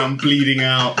on the ground, bleeding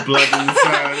out, blood in his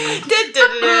hands,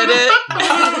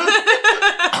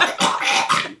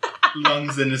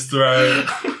 lungs in his throat.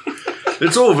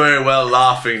 It's all very well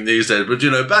laughing these days, but you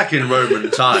know, back in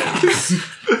Roman times,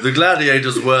 the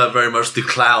gladiators were very much the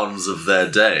clowns of their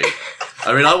day.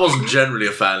 I mean, I wasn't generally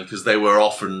a fan because they were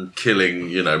often killing,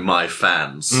 you know, my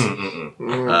fans.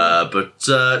 But,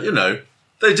 you know,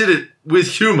 they did it with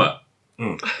humour.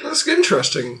 That's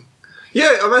interesting.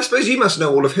 Yeah, I suppose you must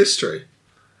know all of history.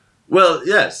 Well,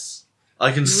 yes,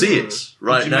 I can see it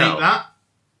right Did you now. make that?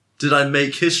 Did I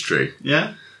make history?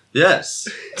 Yeah? Yes.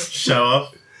 Show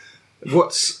off. Who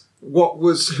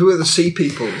are the Sea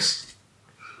Peoples?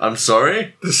 I'm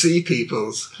sorry? The Sea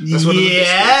Peoples. That's one of the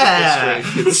Yeah! mysteries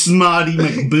of history. Smarty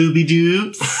McBooby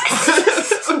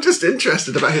Doops. I'm just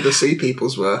interested about who the Sea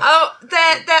Peoples were. Oh,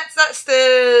 that's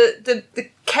the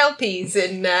Kelpies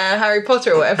in Harry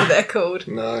Potter or whatever they're called.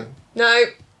 No. No,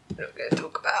 we're not going to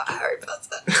talk about Harry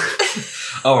Potter.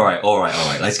 All right.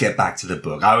 Let's get back to the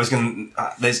book. I was going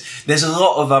to... there's a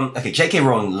lot of... okay, J.K.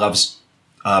 Rowling loves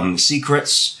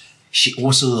secrets. She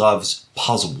also loves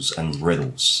puzzles and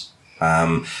riddles.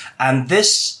 And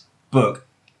this book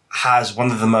has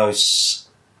one of the most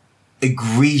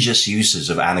egregious uses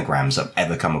of anagrams I've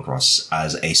ever come across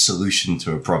as a solution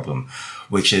to a problem,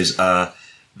 which is the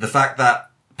fact that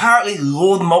apparently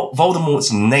Lord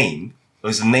Voldemort's name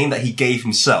was the name that he gave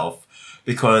himself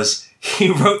because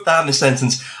he wrote down the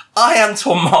sentence, "I am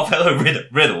Tom Marvell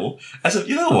Riddle." I said,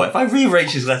 you know what, if I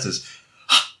rearrange his letters,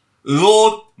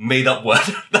 Lord made up word.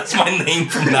 That's my name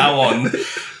from now on.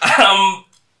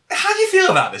 How do you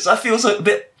feel about this? That feels like a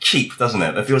bit cheap, doesn't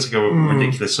it? It feels like a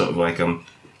ridiculous sort of like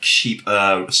cheap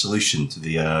solution to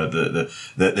the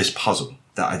this puzzle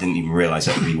that I didn't even realise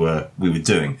that we were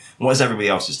doing. What is everybody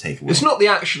else's takeaway? It's not the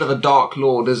action of a Dark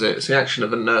Lord, is it? It's the action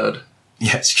of a nerd.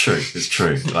 Yeah, it's true. It's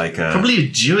true. Like, Probably a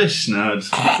Jewish nerd.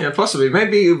 Yeah, possibly.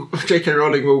 Maybe J.K.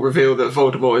 Rowling will reveal that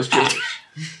Voldemort is Jewish.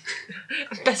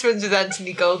 Best friends with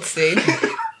Anthony Goldstein.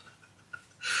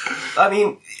 I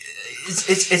mean,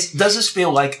 does this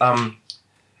feel like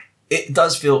it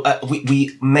does feel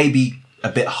we may be a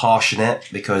bit harsh in it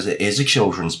because it is a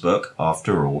children's book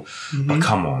after all. But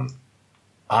come on,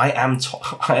 I am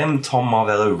Tom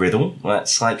Marvolo Riddle.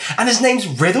 That's like, and his name's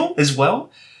Riddle as well.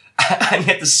 And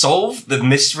you have to solve the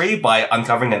mystery by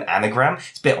uncovering an anagram.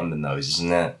 It's a bit on the nose,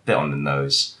 isn't it? Bit on the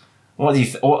nose. What do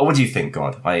you think,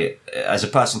 God? As a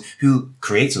person who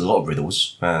creates a lot of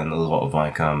riddles and a lot of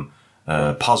like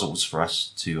puzzles for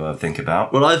us to think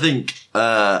about. Well, I think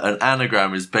an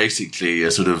anagram is basically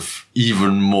a sort of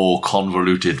even more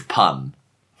convoluted pun.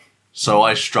 So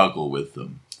I struggle with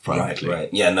them, frankly. Right.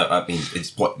 Yeah, no, I mean,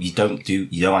 it's what you don't do.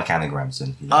 You don't like anagrams,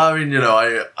 then. I mean,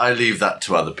 I leave that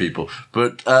to other people.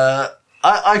 But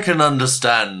I can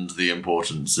understand the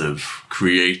importance of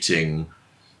creating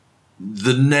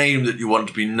the name that you want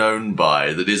to be known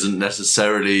by that isn't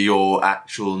necessarily your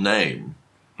actual name.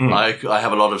 I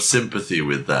have a lot of sympathy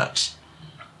with that.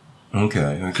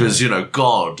 Okay. Because,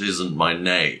 God isn't my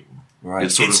name. Right.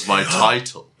 It's sort of my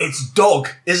title. It's Dog,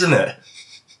 isn't it?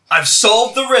 I've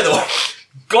solved the riddle.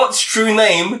 God's true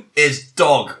name is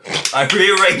Dog. I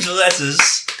rearranged the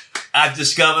letters. I've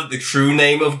discovered the true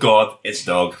name of God. It's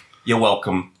Dog. You're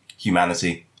welcome,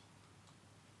 humanity.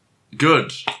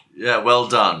 Good. Yeah, well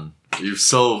done. You've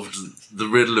solved the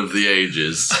riddle of the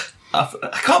ages.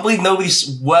 I can't believe nobody's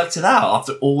worked it out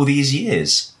after all these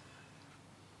years.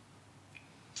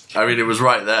 I mean, it was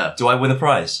right there. Do I win a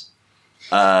prize?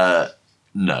 No.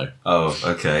 Oh,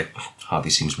 okay. Hardly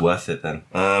seems worth it then.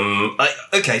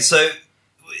 Okay, so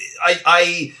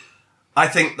I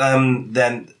think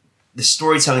then the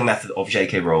storytelling method of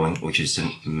J.K. Rowling, which is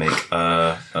to make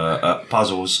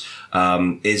puzzles,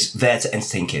 is there to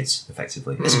entertain kids.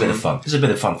 Effectively, it's a bit of fun. It's a bit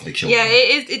of fun for the children. Yeah,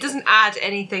 it is. It doesn't add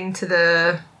anything to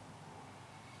the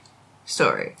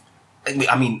story.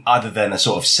 I mean, other than a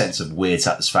sort of sense of weird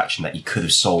satisfaction that you could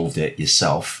have solved it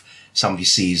yourself. Somebody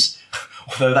sees.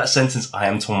 Although that sentence, I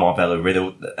am Tom Marvolo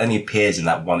Riddle, only appears in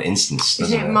that one instance,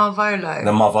 doesn't Isn't it? it Marvolo?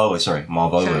 No, Marvolo, sorry.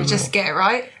 Marvolo. So just get it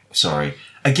right. Sorry.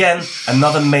 Again,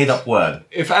 another made-up word.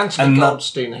 If Anthony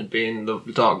Goldstein had been the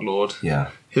Dark Lord,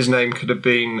 Yeah. his name could have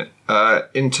been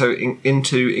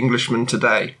into Englishman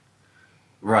Today.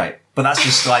 Right. But that's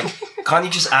just like, can't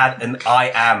you just add an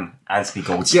I am Anthony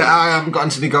Goldstein? Yeah, I am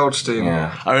Anthony Goldstein.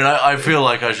 Yeah. I mean, I feel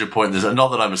like I should point this out. Not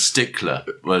that I'm a stickler,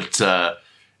 but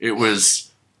it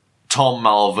was Tom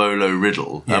Marvolo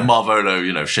Riddle. Yeah.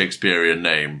 Marvolo, Shakespearean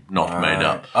name, not made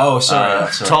up. Oh,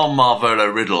 sorry. Sorry. Tom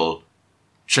Marvolo Riddle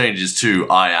changes to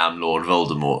I am Lord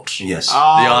Voldemort. Yes. The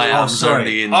I am's sorry.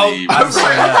 only in Oh, the... I'm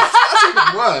sorry. Yeah. That's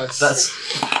even worse. That's...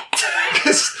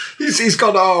 he's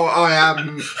gone, I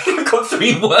am... I've got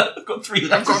three words. I've got three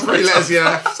letters. I've got 3 letters,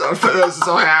 yeah. So I'll put those as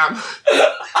I am.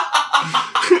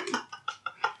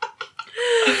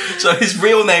 So his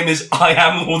real name is I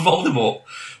am Lord Voldemort.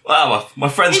 Wow, my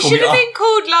friends It call me... should have been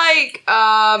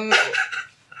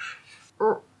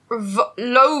called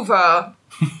Lover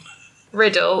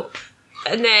Riddle,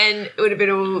 and then it would have been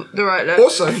all the right letters.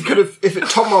 Also, he could have,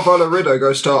 Tom Marvolo Riddle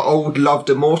goes to Old Loved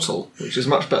Immortal, which is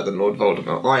much better than Lord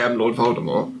Voldemort. I am Lord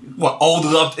Voldemort. What, Old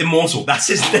Loved Immortal? That's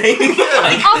his name?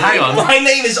 Hang on. My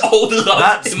name is Old Loved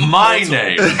That's Immortal. my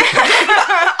name.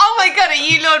 Oh my god, are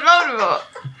you Lord Voldemort?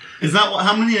 Is that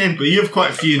how many names? But you have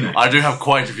quite a few names. I do have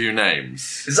quite a few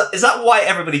names. Is that why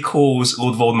everybody calls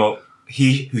Lord Voldemort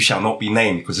he who shall not be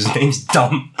named? Because his name's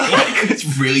dumb. Like, it's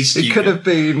really stupid. It could have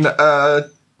been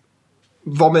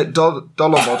Vomit Dollar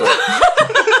Model.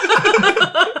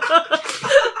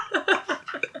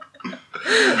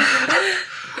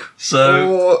 So,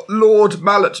 Or Lord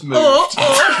Mallet Moved.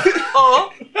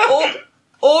 Or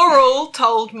Oral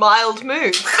told mild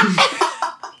mood.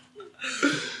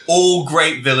 all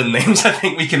great villain names, I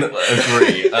think we can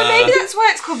agree. Maybe that's why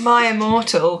it's called My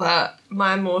Immortal, the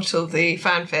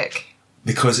fanfic.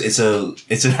 Because it's an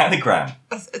anagram.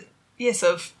 Yes,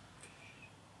 of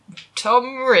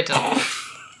Tom Riddle.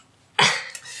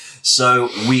 So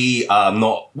we are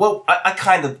not... Well, I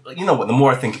kind of... You know what? The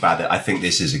more I think about it, I think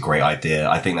this is a great idea.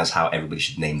 I think that's how everybody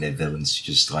should name their villains.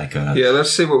 Just like... Yeah,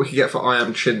 let's see what we can get for I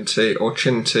Am Chinty or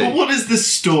Chinty. But what is the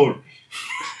story?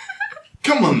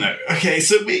 Come on, though. Okay,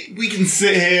 so we can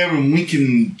sit here and we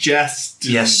can jest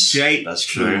and Yes, jape that's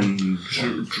true. and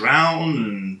drown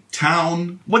and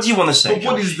town. What do you want to say, But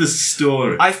what Josh? is the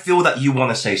story? I feel that you want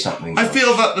to say something. I Josh.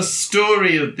 feel that the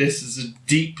story of this is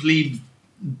deeply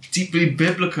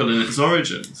biblical in its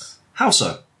origins. How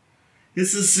so?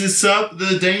 This is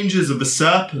the dangers of a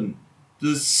serpent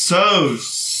They're so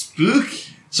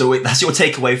spooky. So wait, that's your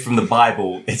takeaway from the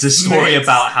Bible. It's a story Snakes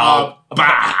about how are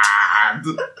bad.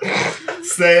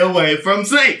 Stay away from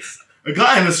snakes. A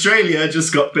guy in Australia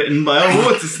just got bitten by a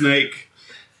water snake,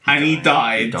 and he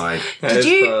died. he died. That is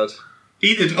you- bad.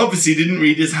 He obviously didn't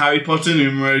read his Harry Potter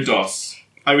numero dos.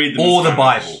 I read them in Or the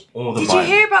Spanish. Bible. Or the Did Bible. you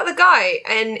hear about the guy?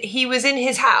 And he was in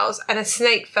his house, and a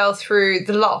snake fell through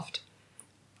the loft,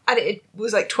 and it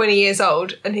was like 20 years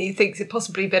old, and he thinks it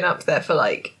possibly been up there for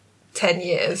like 10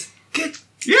 years. Yeah, that's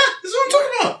what I'm talking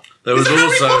about. There was It's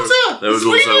Harry also Potter. there was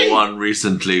It's also reading. one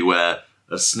recently where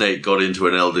a snake got into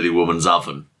an elderly woman's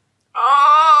oven,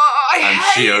 Oh, I and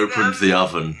hate she opened them. the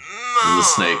oven, and the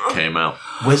snake came out.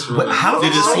 How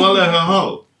Did it swallow her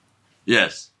whole?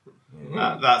 Yes.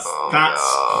 That's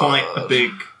quite a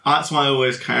big. That's why I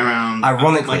always carry around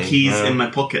Ironically, my keys yeah. in my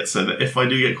pocket, so that if I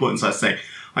do get caught inside a snake,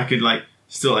 I could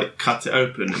still cut it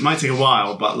open. It might take a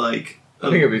while, but I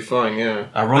think it'll be fine, yeah.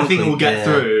 I Ironically, think we'll get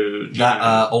through.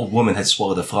 That old woman had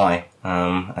swallowed a fly,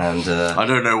 and I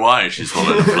don't know why she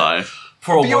swallowed a fly.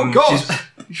 poor old But your woman. God, she's-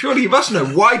 surely you must know.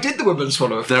 Why did the woman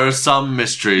swallow a There are some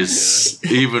mysteries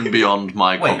even beyond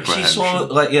my Wait, she comprehension.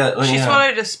 swallowed She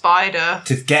swallowed a spider,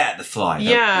 to get at the fly.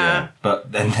 Yeah.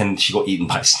 But then she got eaten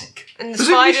by a snake. and the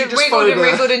Presumably she spider just wriggled and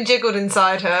followed wriggled and jiggled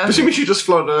inside her. Presumably she just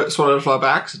swallowed a fly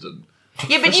by accident.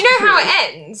 Yeah, but you know how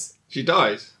it ends? She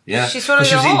died. Yeah, She swallowed 'Cause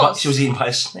she was a eaten by- horse. She was eaten by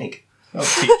a snake. I'll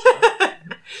teach you.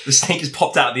 The snake just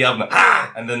popped out of the oven,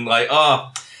 and then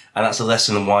and that's a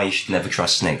lesson on why you should never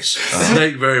trust snakes.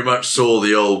 Snake very much saw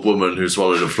the old woman who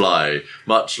swallowed a fly,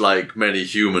 much like many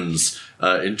humans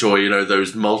enjoy,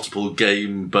 those multiple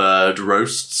game bird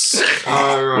roasts,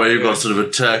 Oh, right, where you've yeah. got sort of a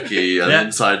turkey, and Yeah.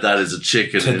 inside that is a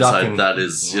chicken, and duck inside and- that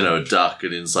is, a duck,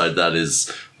 and inside that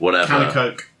is whatever, Can of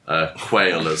Coke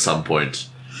quail at some point.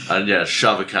 And yeah,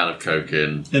 shove a can of Coke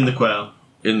in in the quail.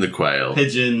 the quail.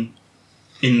 Pigeon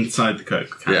inside the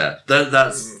Coke. can. Yeah,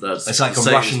 that's It's like a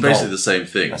same- Russian it's basically doll. the same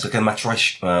thing. That's like a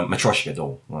Matryoshka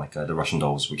doll, like the Russian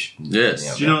dolls, which...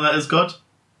 Yes. Do you know what that is, God?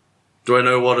 Do I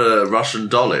know what a Russian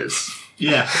doll is?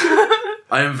 Yeah.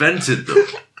 I invented them.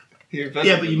 Yeah,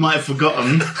 but you might have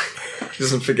forgotten. He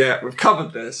doesn't forget. We've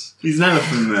covered this. He's an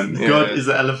elephant then. Yeah. God is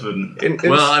an elephant.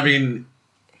 Well, I mean,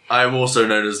 I am also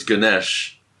known as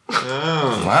Ganesh.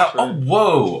 Oh, Wow. Oh,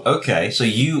 whoa. Okay, so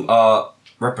you are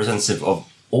representative of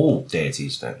all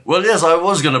deities then. Well, yes, I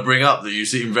was going to bring up that you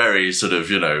seem very sort of,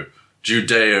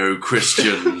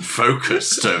 Judeo-Christian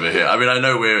focused over here. I mean, I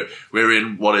know we're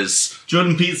in what is...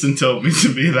 Jordan Peterson told me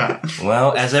to be that.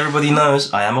 Well, as everybody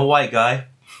knows, I am a white guy.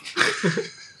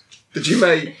 Did you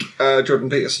make Jordan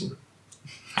Peterson?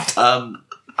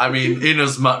 I mean, in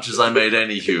as much as I made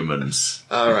any humans.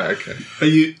 Oh, right, okay.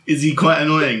 Is he quite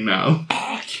annoying now?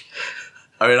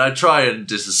 I mean, I try and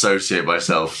disassociate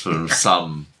myself from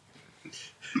some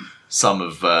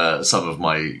of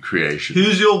my creation.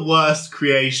 Who's your worst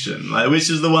creation? Which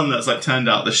is the one that's turned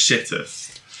out the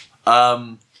shittest?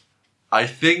 I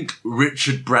think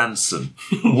Richard Branson.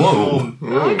 Whoa.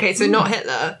 Okay, so not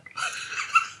Hitler.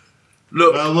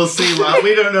 Look, Well, we'll see.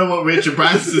 We don't know what Richard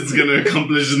Branson's going to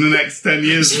accomplish in the next 10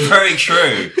 years. It's very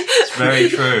true. It's very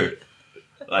true.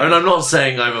 I mean, I'm not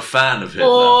saying I'm a fan of Hitler.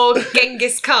 Or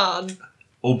Genghis Khan.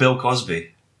 Or Bill Cosby.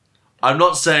 I'm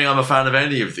not saying I'm a fan of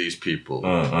any of these people.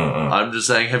 Mm. I'm just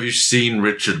saying, have you seen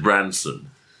Richard Branson?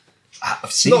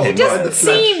 I've seen No, him. no, yeah. the- Doesn't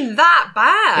seem that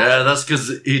bad. Yeah, that's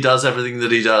because he does everything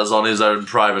that he does on his own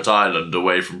private island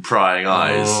away from prying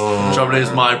eyes. Oh. Trouble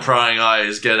is, my prying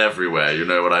eyes get everywhere, you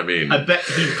know what I mean? I bet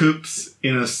he poops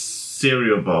in a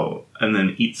cereal bowl and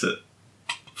then eats it.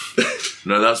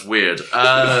 No, that's weird.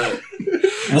 Why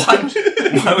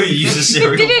would you use a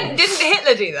cereal Didn't bowl?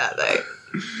 Hitler do that though?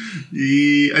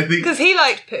 I think. Because he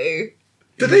liked poo.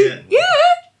 Did he? Yeah. Yeah,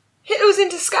 Hitler was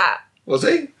into scat. Was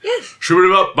he? Yes. Shoot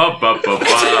him up, ba ba ba ba.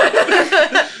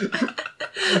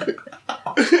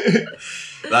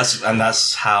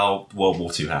 That's how World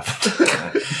War II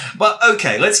happened. But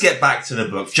okay, let's get back to the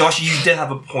book. Josh, you did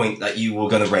have a point that you were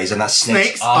going to raise, and that's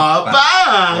Snakes are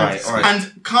bad! Right, all right.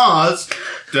 And cars,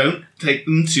 don't take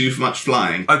them too much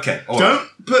flying. Okay, all right.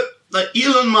 Don't put.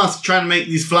 Elon Musk trying to make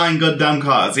these flying goddamn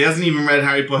cars. He hasn't even read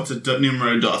Harry Potter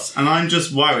numero dos. And I'm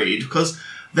just worried because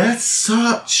they're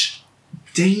such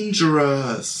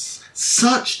dangerous.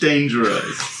 Such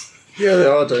dangerous. Yeah, they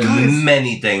are doing.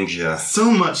 Many danger.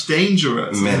 So much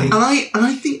dangerous. Many. And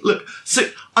I think, look, so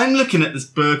I'm looking at this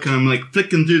book and I'm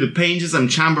flicking through the pages. I'm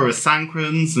Chamber of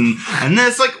Sancrons and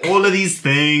there's all of these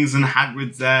things and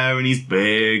Hagrid's there and he's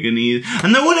big and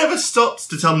no one ever stops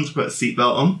to tell him to put a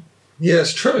seatbelt on. Yeah,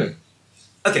 it's true.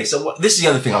 Okay, so this is the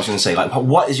other thing I was going to say.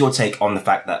 What is your take on the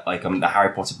fact that the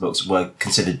Harry Potter books were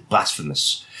considered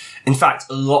blasphemous In fact,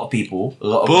 a lot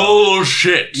of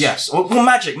Bullshit. yes. Well,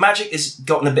 magic has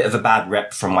gotten a bit of a bad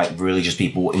rep from like religious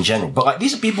people in general. But like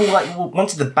these are people like who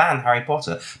wanted to ban Harry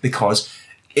Potter because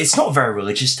it's not a very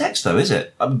religious text, though, is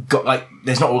it?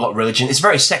 There's not a lot of religion. It's a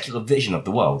very secular vision of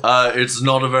the world. It's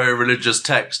not a very religious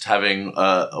text having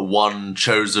one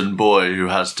chosen boy who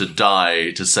has to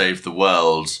die to save the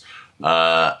world.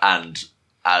 And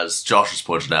as Josh has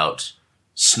pointed out,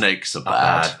 snakes are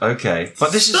bad. Okay.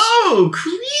 But this is So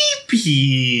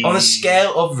creepy. on a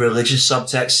scale of religious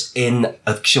subtext in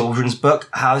a children's book.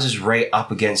 How does this rate up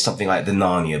against something like the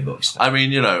Narnia books? I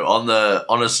mean,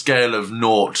 on a scale of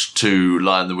 0 to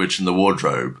Lion, the Witch and the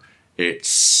Wardrobe,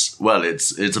 it's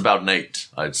about an 8,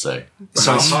 I'd say.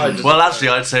 So Well, actually,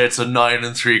 I'd say it's a 9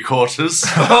 3/4.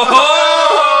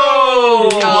 Oh,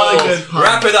 What a good pun.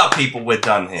 Wrap it up, people. We're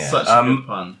done here. Such a good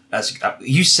pun.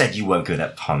 You said you weren't good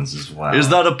at puns as well. Is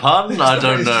that a pun? I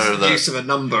don't know. The use of a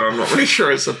number. I'm not really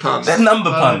sure it's a pun. They're number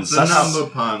puns. The That's number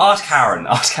pun. Ask Karen.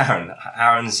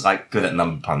 Aaron's like good at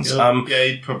number puns. Yeah,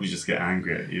 he'd probably just get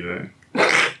angry at you though.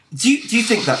 Do you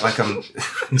think that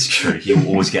it's true? He will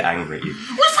always get angry at you.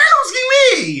 What's asking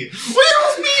me? What are you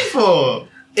asking me for?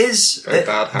 Very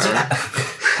bad,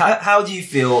 Harry. How do you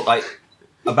feel like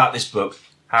about this book,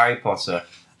 Harry Potter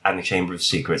and the Chamber of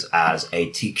Secrets, as a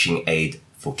teaching aid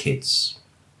for kids?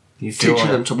 Do you feel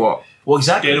Teaching them to what? Well,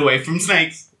 exactly. Get away from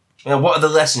snakes. What are the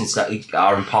lessons that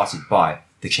are imparted by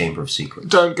the Chamber of Secrets?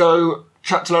 Don't go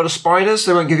chat to a load of spiders.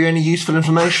 They won't give you any useful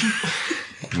information.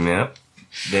 Yeah.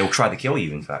 They'll try to kill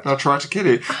you, in fact. They'll try to kill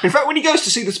you. In fact, when he goes to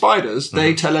see the spiders,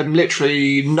 they tell him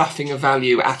literally nothing of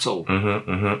value at all.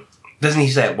 Doesn't he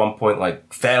say at one point,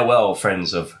 like, farewell,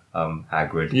 friends of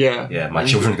Hagrid? Yeah. Yeah, my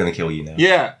children are going to kill you now.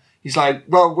 Yeah. He's like,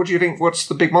 well, what do you think? What's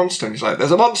the big monster? And he's like,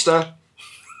 there's a monster.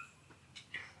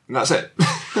 And that's it.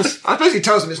 I suppose he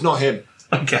tells him it's not him.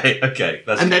 Okay.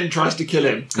 That's And then tries to kill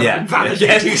him. Yeah.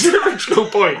 Validating his original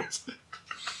point.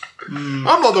 I'm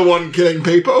not the one killing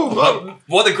people.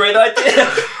 what a great idea!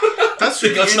 That's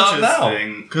really Go start now.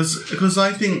 interesting because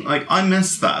I think like I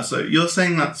missed that. So you're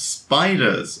saying that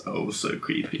spiders are also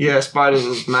creepy? Yeah, spiders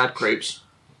are mad creeps.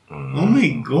 Oh my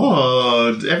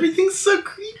god, everyth's so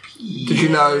creepy. Did you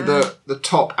know that the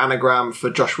top anagram for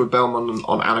Joshua Bellman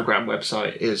on Anagram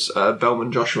website is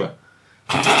Bellman Joshua?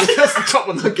 That's the top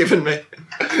one they've given me.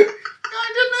 I didn't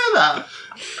know that.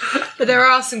 But there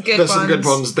are some good There's ones. some good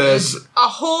ones. There's A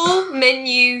whole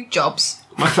menu jobs.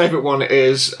 my favourite one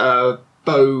is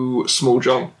Bo Small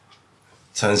John.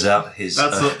 Turns out his...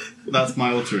 That's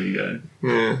my alter ego.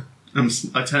 Yeah.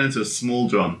 I turn into a small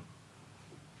John.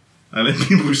 I let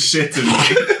people shit in me.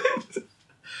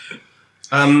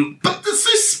 But the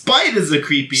spiders are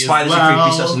creepy Spiders as well. are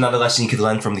creepy, so that's another lesson you could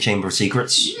learn from the Chamber of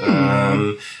Secrets.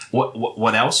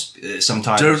 What else?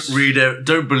 Sometimes...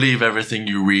 Don't believe everything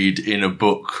you read in a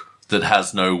book that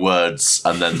has no words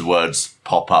and then the words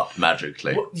pop up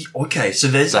magically. Okay, so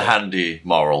there's It's a handy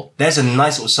moral. There's a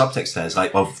nice little subtext there. It's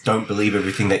like, well, don't believe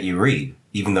everything that you read,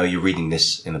 even though you're reading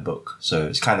this in a book. So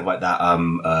it's kind of like that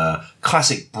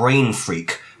classic brain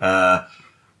freak.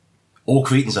 All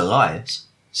Cretans are liars,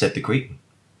 said the Cretan.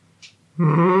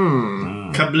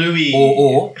 Kablooey.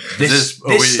 Or this Are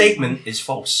we- statement is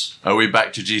false. Are we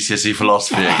back to GCSE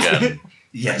philosophy again?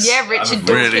 Yes. Yeah, Richard It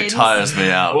really Dawkins. tires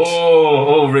me out.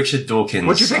 Oh, Richard Dawkins.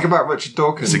 What do you think about Richard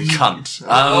Dawkins? He's a cunt.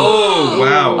 Oh,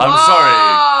 wow. I'm sorry.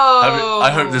 Oh. I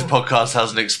hope this podcast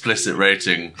has an explicit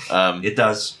rating. It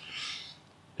does.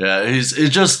 Yeah,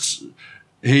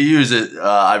 he uses.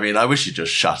 I mean, I wish he'd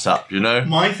just shut up. You know.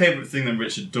 My favourite thing that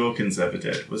Richard Dawkins ever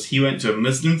did was he went to a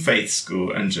Muslim faith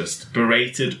school and just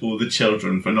berated all the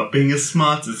children for not being as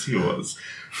smart as he was,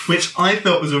 which I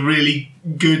thought was a really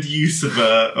good use of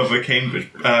a Cambridge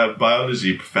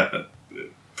biology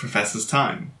professor's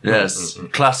time. Yes,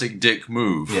 classic dick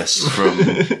move. Yes.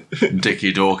 From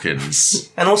Dickie Dawkins.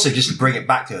 And also, just to bring it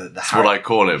back to the That's what I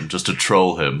call him, just to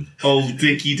troll him. Old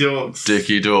Dickie Dorks.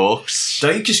 Dickie Dorks.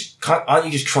 Aren't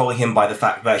you just trolling him by the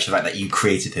fact that you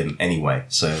created him anyway?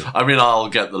 So I mean, I'll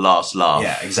get the last laugh.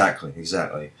 yeah, exactly.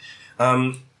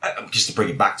 Just to bring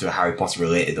it back to a Harry Potter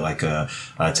related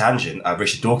tangent,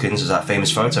 Richard Dawkins is that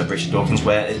famous photo of Richard Dawkins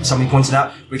where somebody pointed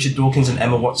out Richard Dawkins and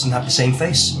Emma Watson have the same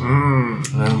face.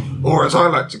 Or as I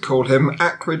like to call him,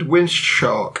 Acrid Winch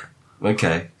Shark.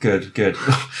 Okay, good.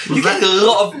 You get a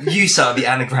lot of use out of the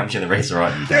anagram generator,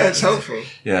 aren't you? Yeah, it's helpful.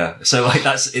 Yeah, so like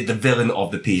that's the villain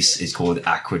of the piece is called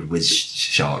Acrid Wiz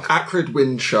Shark. Acrid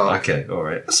Wind Shark. Okay, all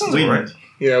right. That sounds Wind. all right.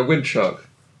 Yeah, Wind Shark.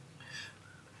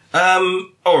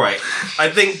 All right. I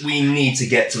think we need to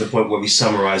get to the point where we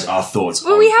summarise our thoughts.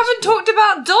 Well, on we this haven't book. talked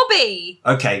about Dobby.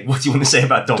 Okay, what do you want to say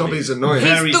about Dobby? Dobby's annoying.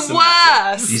 Very He's the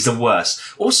cinematic. worst. He's the worst.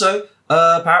 Also,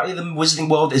 Apparently the Wizarding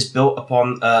World is built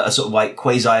upon a sort of like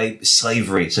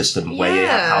quasi-slavery system where you have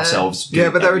Yeah. house elves do Yeah,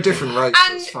 but there are everything. different rates.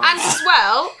 And that's fine.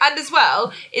 as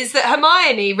well is that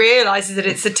Hermione realizes that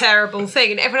it's a terrible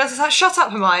thing, and everyone else is like, "Shut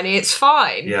up, Hermione, it's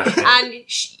fine." Yeah. And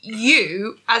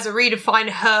you, as a reader, find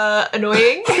her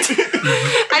annoying, and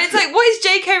it's like, what is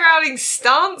J.K. Rowling's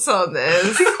stance on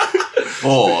this?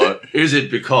 Or is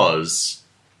it because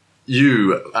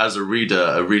you, as a reader,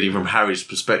 are reading from Harry's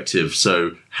perspective,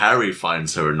 so Harry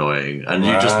finds her annoying, and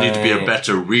you just need to be a Right.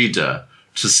 better reader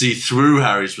to see through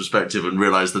Harry's perspective and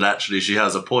realise that actually she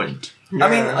has a point? I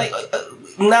mean, like,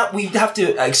 now we have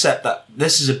to accept that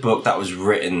this is a book that was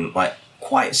written like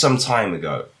quite some time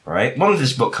ago, right? When did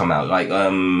this book come out? Like,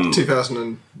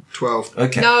 2012.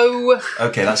 okay, No,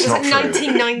 okay, that's it was not like true.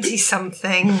 1990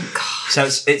 something. So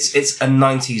it's a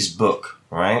 90s book,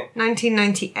 right?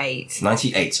 1998.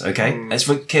 98, okay? It's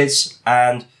for kids,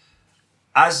 and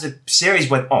as the series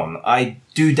went on, I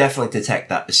do definitely detect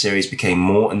that the series became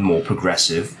more and more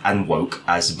progressive and woke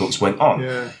as the books went on.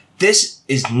 Yeah. This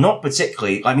is not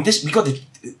particularly, I mean, we got to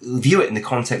view it in the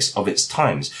context of its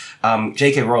times.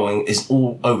 J.K. Rowling is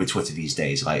all over Twitter these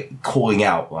days, like calling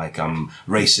out like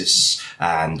racists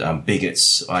and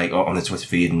bigots like on the Twitter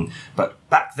feed. But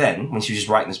back then, when she was just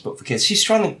writing this book for kids, she's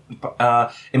trying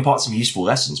to impart some useful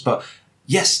lessons. But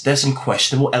yes, there's some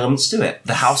questionable elements to it.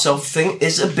 The house elf thing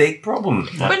is a big problem.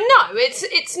 But no,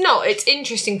 it's not. It's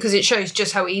interesting because it shows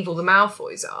just how evil the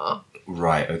Malfoys are.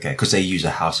 Right, okay, because they use a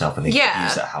house elf and they Yeah.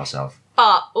 use that house elf.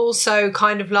 But also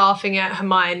kind of laughing at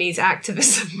Hermione's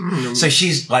activism. So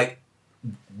she's like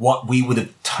what we would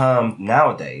have termed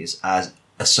nowadays as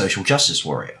a social justice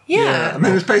warrior. Yeah. I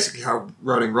mean, it's basically how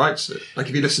Rowling writes it. Like,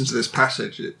 if you listen to this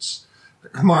passage, it's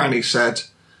Hermione said,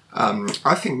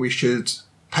 I think we should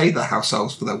pay the house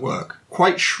elves for their work,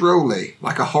 quite shrilly,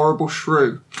 like a horrible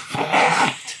shrew.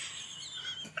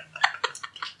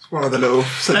 One of the little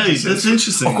Hey, sentences. that's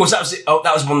interesting. Of course, that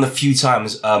was one of the few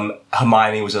times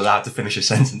Hermione was allowed to finish a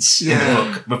sentence in Yeah.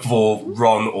 the book before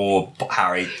Ron or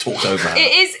Harry talked over her.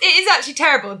 It is actually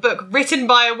terrible. A book written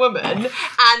by a woman,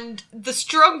 and the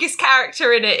strongest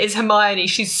character in it is Hermione.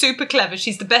 She's super clever.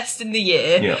 She's the best in the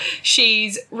year. Yeah.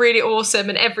 She's really awesome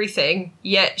and everything.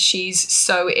 Yet she's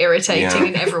so irritating, Yeah.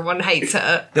 and everyone hates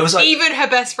her. There was, like- even her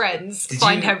best friends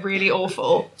find you- her really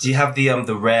awful. Do you have the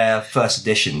rare first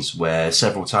editions where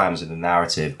several times in the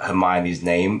narrative Hermione's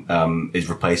name is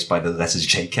replaced by the letters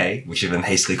JK, which are then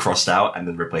hastily crossed out and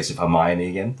then replaced with Hermione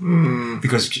again?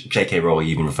 Because JK Rowling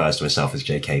even refers to herself as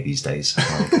JK these days.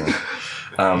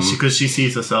 Like, Because she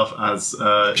sees herself as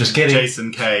Just kidding.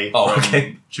 Jason K Oh, from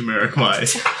okay. Jamiroquai.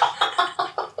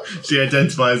 She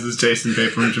identifies as Jason K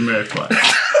from Jamiroquai.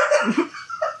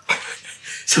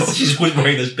 so she's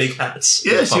wearing those big hats.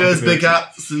 Yeah, she wears big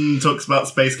hats and talks about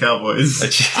space cowboys.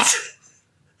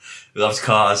 Loves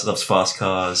cars, loves fast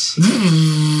cars.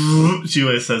 She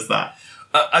always says that.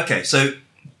 Okay, so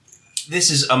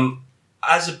this is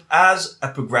as a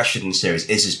progression in the series,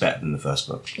 is this better than the first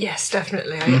book? Yes,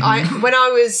 definitely. I when I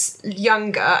was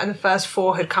younger and the first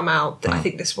 4 had come out, I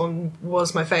think this one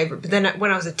was my favourite. But then when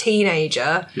I was a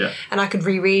teenager Yeah. and I could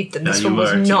reread them, Yeah, this you one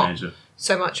was were a not teenager.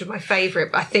 so much of my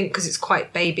favourite. But I think because it's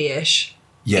quite babyish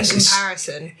Yes, in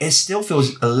comparison. it still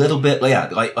feels a little bit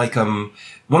like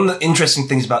one of the interesting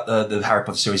things about the Harry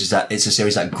Potter series is that it's a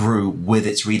series that grew with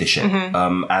its readership,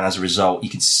 and as a result, you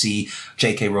can see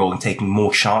J.K. Rowling taking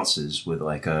more chances with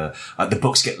the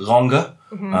books get longer.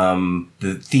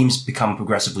 The themes become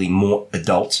progressively more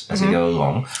adult as they go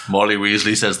along. Molly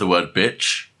Weasley says the word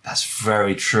bitch. That's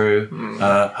very true.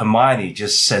 Hermione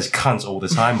just says cunt all the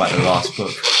time by the last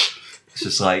book. It's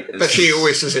just like... But she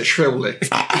always says it shrilly.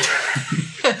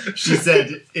 She said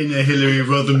in a Hillary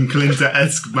Rodham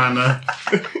Clinton-esque manner.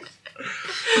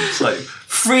 It's like,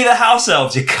 free the house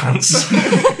elves, you cunts.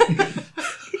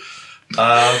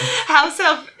 House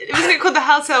Elf, wasn't it called the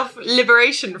House Elf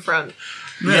Liberation Front?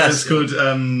 Yeah, Yes. it's called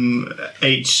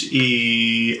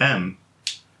HEM.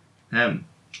 Hem.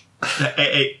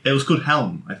 It was called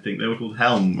Helm, I think. They were called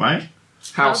Helm, right?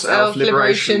 House Elf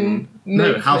Liberation.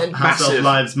 No, House Movement. Elf Massive.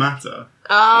 Lives Matter.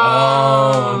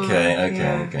 Oh, okay.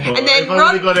 Well, And then if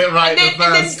only got it right and the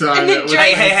then- first and time. then it would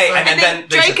Drake- make Hey, sense. and then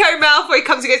Draco Malfoy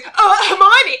comes and goes, "Oh,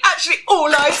 Hermione, actually, all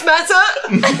lives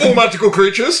matter, All magical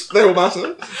creatures, they all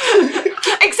matter.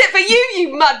 except for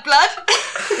you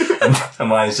mudblood."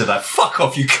 Hermione said that, fuck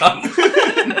off, you cunt.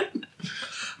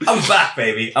 I'm back,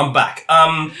 baby. I'm back.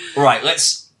 Right,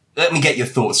 let me get your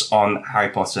thoughts on Harry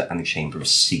Potter and the Chamber of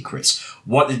Secrets.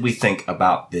 What did we think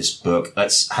about this book?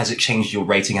 Has it changed your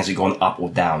rating? Has it gone up or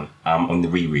down on the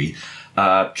reread?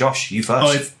 Josh, you first.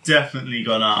 Oh, it's definitely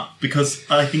gone up because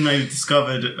I think I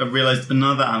realised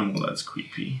another animal that's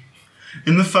creepy.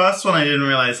 In the first one, I didn't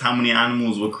realize how many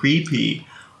animals were creepy,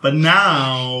 but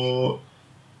now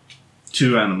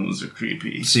 2 animals are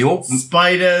creepy: So you're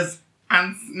spiders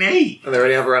and snakes. Are there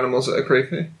any other animals that are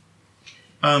creepy?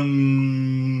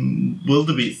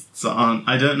 Wildebeests aren't.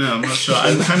 I don't know. I'm not sure.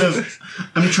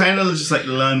 I'm trying to just like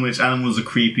learn which animals are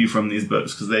creepy from these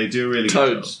books because they do really good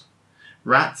job. Toads.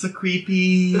 Rats are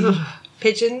creepy.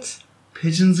 Pigeons.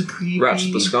 Pigeons are creepy. Rats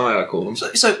of the sky, I call them.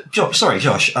 so Josh. Sorry,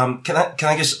 Josh. Can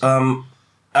I just am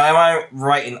I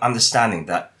right in understanding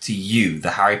that to you the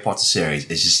Harry Potter series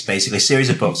is just basically a series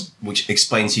of books which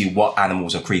explain to you what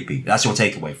animals are creepy? That's your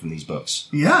takeaway from these books.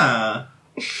 Yeah.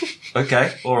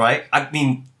 Okay, all right. I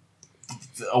mean,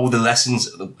 all the lessons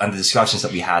and the discussions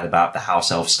that we had about the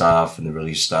house elf stuff and the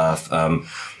religious stuff, that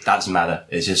doesn't matter.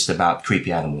 It's just about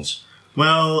creepy animals.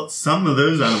 Well, some of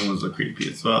those animals are creepy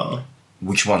as well.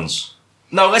 Which ones?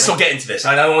 No, let's not get into this.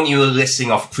 I don't want you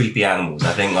listing off creepy animals.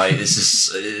 I think like this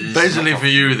is Basically, for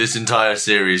you, this entire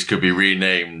series could be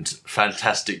renamed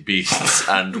Fantastic Beasts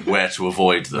and Where to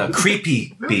Avoid Them.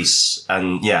 creepy beasts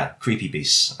and creepy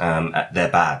beasts. They're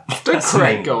bad. Don't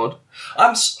correct God.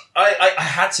 I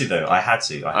had to though. I had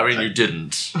to. I mean, you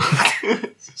didn't.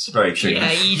 It's very true.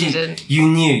 Yeah, you didn't. You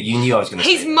knew I was going to.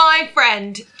 He's my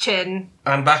friend, Chin.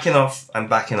 I'm backing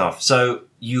off. So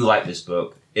you like this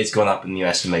book? It's gone up in your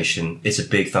estimation. It's a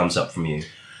big thumbs up from you.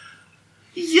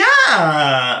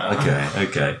 Yeah.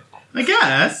 Okay. I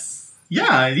guess.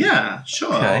 Yeah.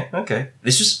 Sure. Okay.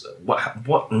 This was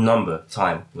what number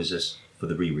time was this for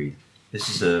the reread?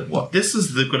 This is what? This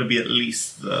is going to be at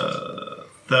least the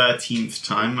 13th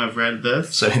time I've read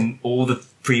this. So in all the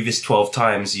previous 12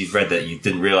 times you've read that, you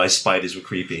didn't realize spiders were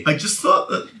creepy. I just thought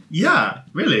that. Yeah.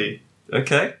 Really.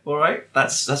 Okay. All right.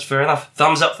 That's fair enough.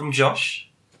 Thumbs up from Josh.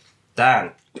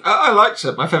 Dan. I liked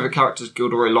it. My favourite character is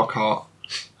Gilderoy Lockhart,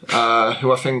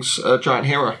 who I think's a giant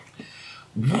hero.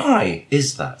 Why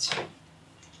is that?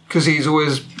 Because he's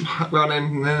always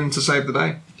running in to save the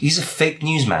day. He's a fake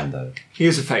newsman, though. He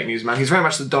is a fake news man. He's very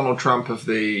much the Donald Trump of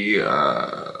the...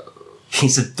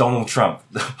 He's a Donald Trump.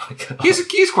 Oh my God.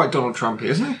 He's quite Donald Trumpy,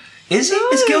 isn't he? Is he?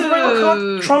 Is Gilderoy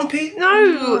Lockhart Trumpy?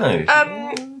 No.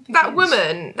 That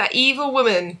woman, that evil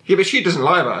woman, Yeah, but she doesn't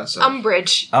lie about herself.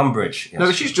 Umbridge. Umbridge. Yes. No,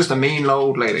 but she's just a mean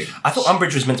old lady. I thought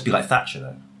Umbridge was meant to be like Thatcher,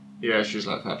 though. Yeah, she's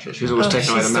like Thatcher. She's always taking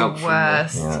away the She's milk. the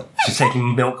worst. Yeah. She's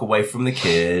taking milk away from the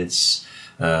kids.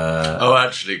 Oh,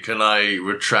 actually, can I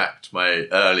retract my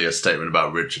earlier statement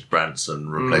about Richard Branson,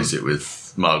 replace it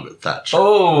with Margaret Thatcher?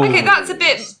 Oh. Okay, that's a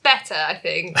bit better, I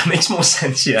think. That makes more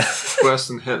sense, yeah. Worse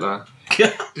than Hitler.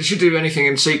 Did she do anything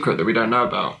in secret that we don't know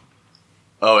about?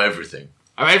 Oh, everything.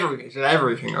 Oh, everything. She did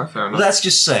everything. Oh, fair enough. Let's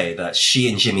just say that she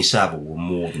and Jimmy Savile were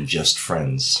more than just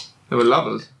friends. They were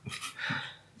lovers.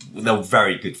 They were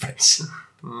very good friends.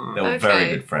 They were very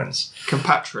good friends.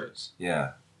 Compatriots.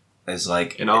 Yeah. It's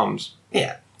like... In arms.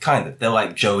 Yeah, kind of. They're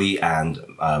like Joey and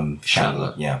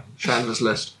Chandler. Yeah. Chandler's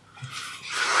List.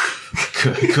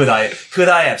 Could I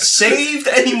have saved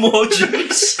any more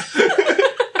Jews?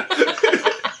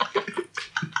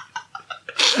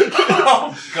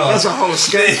 Oh God! That's a whole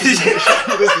sketch.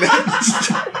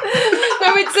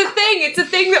 No, it's a thing. It's a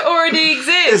thing that already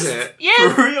exists. Is it?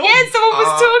 Yes. For real? Yes, someone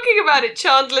was talking about it.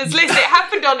 Chandler's List. It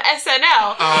happened on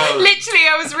SNL. Literally,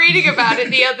 I was reading about it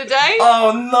the other day.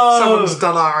 Oh no! Someone's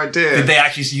done our idea. Did they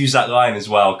actually use that line as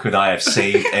well? Could I have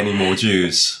saved any more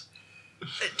Jews?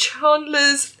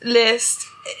 Chandler's List.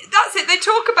 That's it. They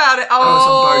talk about it. was on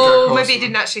Oh, BoJack maybe it Horseman.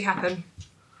 didn't actually happen.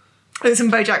 It was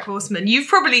on BoJack Horseman. You've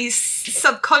probably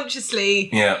subconsciously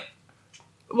Yeah.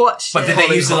 watched But it. did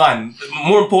they use the line?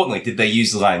 More importantly, did they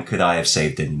use the line? Could I have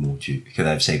saved any more Jews? Could I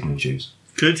have saved more Jews?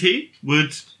 Could he?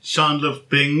 Would Chandler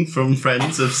Bing from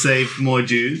Friends have saved more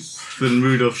Jews than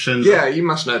Rudolph Schindler? Yeah, you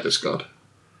must know this, God.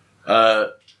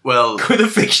 Well, Could a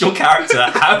fictional character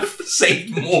have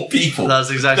saved more people? that's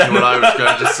exactly what I was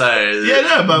going to say. Yeah,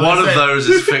 no, but one we're of saying- those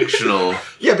is fictional.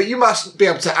 Yeah, but you must be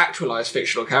able to actualise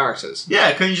fictional characters.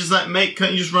 Yeah, can't you just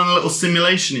can't you just run a little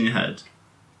simulation in your head?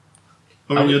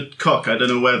 Or in your cock, I don't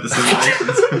know where the simulation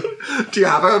is. Do you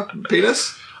have a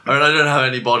penis? I mean, I don't have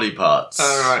any body parts.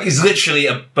 Right. He's literally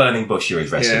a burning bush you're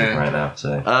addressing Yeah. right now.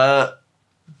 So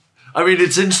I mean,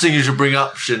 it's interesting you should bring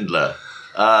up Schindler,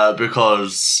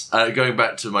 because going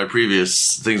back to my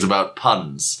previous things about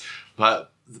puns,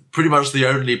 pretty much the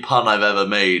only pun I've ever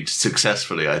made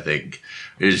successfully, I think,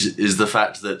 is the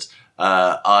fact that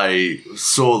I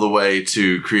saw the way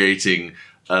to creating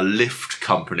a lift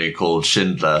company called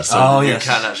Schindler, so that yes.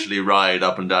 you can actually ride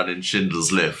up and down in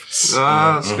Schindler's lifts.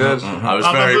 Ah, that's good. I was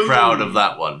very proud of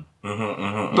that one.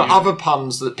 But other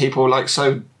puns that people like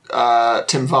so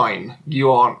Tim Vine,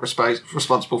 you aren't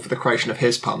responsible for the creation of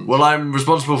his puns. Well, I'm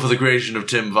responsible for the creation of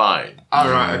Tim Vine.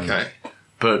 Oh, right, okay.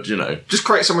 But, you know, Just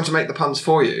create someone to make the puns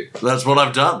for you. that's what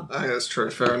I've done. Oh, that's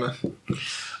true, fair enough.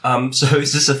 So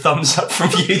is this a thumbs up from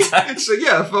you, Dan? So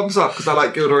yeah, thumbs up, because I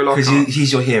like Gilderoy Lockhart. Because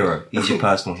he's your hero. He's your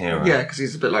personal hero. Yeah, because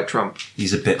he's a bit like Trump.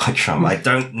 He's a bit like Trump. I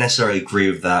don't necessarily agree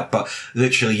with that, but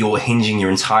literally you're hinging your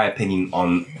entire opinion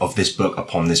of this book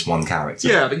upon this one character.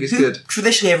 Yeah, I think he's good.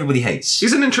 Traditionally, everybody hates.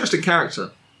 He's an interesting character.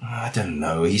 I don't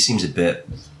know. He seems a bit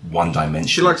one-dimensional.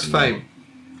 She likes to me. fame.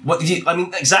 What? I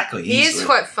mean, exactly. He is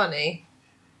quite funny.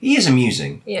 He is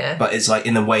amusing. Yeah. But it's like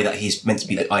in the way that he's meant to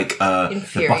be like the butt of the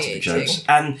Infuriating. jokes.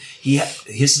 And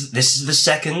this is the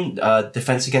second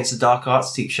Defense Against the Dark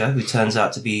Arts teacher who turns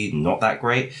out to be not that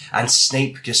great. And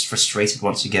Snape just frustrated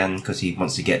once again because he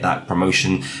wants to get that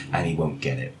promotion and he won't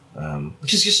get it.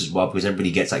 Which is just as well because everybody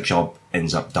gets that job,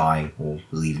 ends up dying or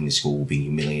leaving the school, being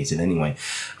humiliated anyway.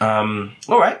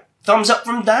 Alright. Thumbs up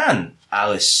from Dan.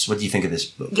 Alice, what do you think of this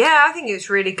book? Yeah, I think it was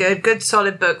really good. Good,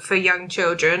 solid book for young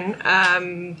children. I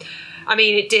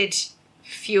mean, it did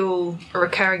fuel a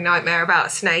recurring nightmare about a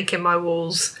snake in my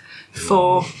walls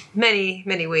for many,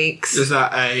 many weeks. Is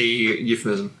that a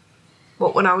euphemism?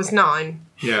 What, when I was 9?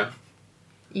 Yeah.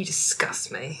 You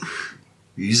disgust me.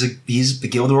 He's the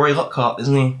Gilderoy Lockhart,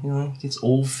 isn't he? You know, it's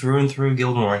all through and through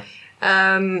Gilderoy.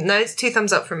 No, it's 2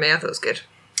 thumbs up from me. I thought it was good.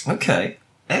 Okay.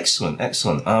 Excellent.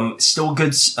 Still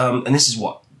good. And this is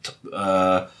what?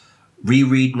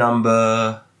 Reread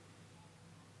number...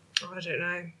 Oh, I don't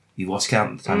know. You've lost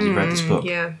count of the times you've read this book.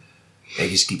 Yeah. It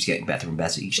just keeps getting better and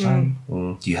better each time.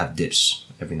 Or do you have dips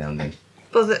every now and then?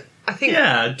 Well, I think...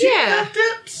 Yeah, do you Yeah. have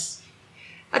dips?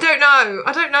 I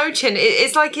don't know, Chin.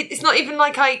 It's like, it's not even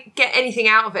like I get anything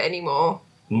out of it anymore.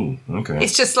 Ooh, okay.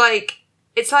 It's just like,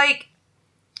 it's like,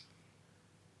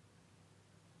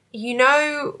 you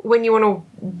know, when you want to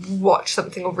watch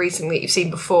something or read something that you've seen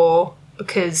before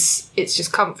because it's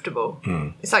just comfortable.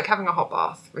 It's like having a hot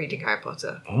bath reading Harry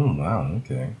Potter. Oh, wow,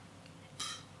 okay.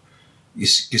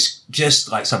 It's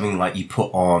just like something like you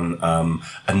put on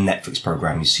a Netflix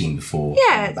program you've seen before.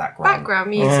 Yeah, in the background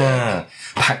music. Yeah,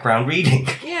 background reading.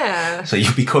 Yeah. So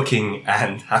you'll be cooking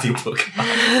and have your book.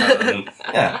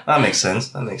 Yeah, that makes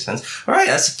sense. All right,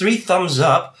 that's 3 thumbs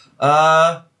up.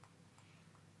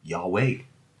 Yahweh.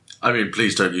 I mean,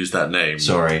 please don't use that name.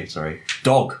 Sorry.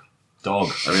 Dog.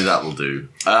 I mean, that will do.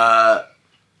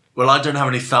 Well, I don't have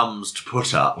any thumbs to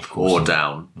put up or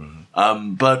down.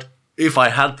 But if I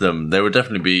had them, they would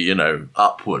definitely be, you know,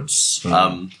 upwards.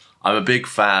 I'm a big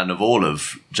fan of all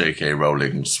of J.K.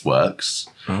 Rowling's works.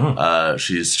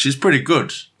 She's pretty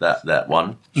good, that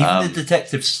one. Even the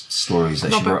detective stories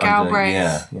that she Robert wrote.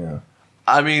 Galbraith. Yeah.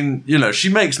 I mean, you know, she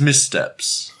makes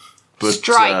missteps. But,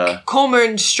 Strike.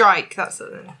 Cormoran Strike. That's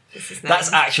his name.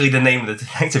 That's actually the name of the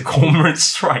detective, Cormoran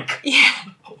Strike. Yeah.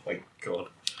 Oh my god.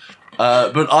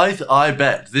 But I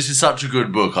bet this is such a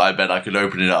good book. I bet I could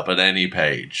open it up at any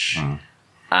page,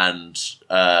 and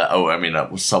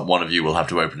one of you will have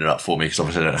to open it up for me because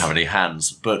obviously I don't have any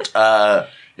hands. But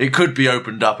it could be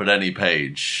opened up at any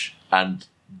page, and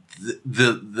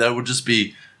there would just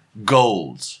be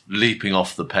gold leaping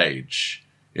off the page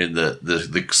in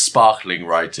the sparkling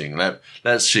writing.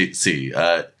 Let's see.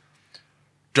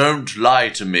 Don't lie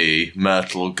to me,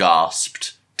 Myrtle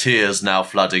gasped. Tears now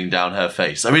flooding down her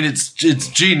face. I mean, it's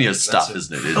genius stuff,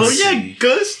 isn't it? Oh yeah,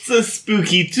 ghosts are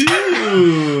spooky too.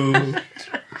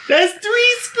 There's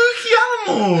 3 spooky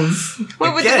animals.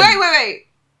 Wait.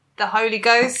 The Holy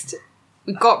Ghost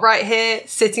we've got right here,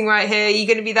 sitting right here. Are you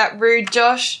going to be that rude,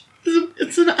 Josh?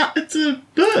 It's a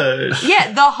bird.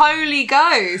 Yeah, the Holy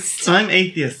Ghost. I'm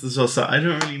atheist as well, so I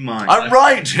don't really mind. I'm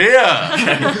right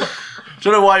here.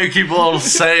 Don't know why you keep on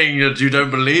saying that you don't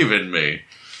believe in me.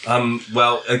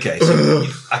 Well, okay, so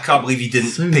I can't believe you didn't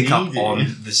So pick up needy. on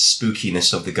the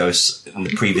spookiness of the ghosts in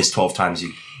the previous 12 times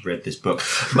you read this book.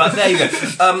 But there you go.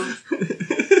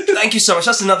 Thank you so much.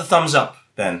 That's another thumbs up,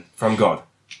 then, from God.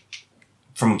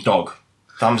 From Dog.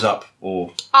 Thumbs up,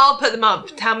 or... I'll put them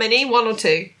up. How many? 1 or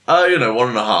 2?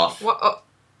 1.5. What? Oh,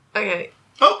 okay.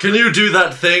 Can you do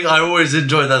that thing? I always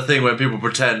enjoy that thing where people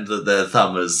pretend that their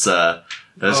thumb has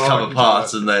come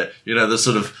apart and they, you know, the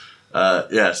sort of,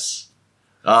 yes.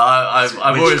 I've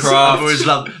always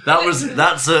loved that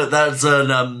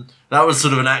was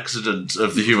sort of an accident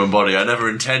of the human body. I never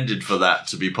intended for that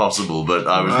to be possible, but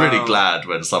I was really glad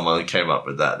when someone came up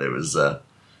with that. It was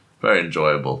very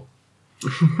enjoyable.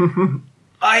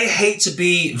 I hate to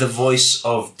be the voice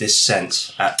of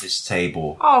dissent at this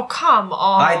table. Oh, come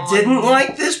on. I didn't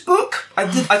like this book. I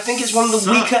think it's one of the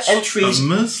Such weaker entries a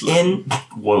Muslim. in...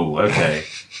 Whoa, okay.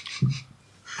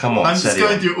 Come on, I'm just Celia.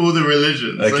 going through all the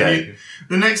religions. Okay. I mean,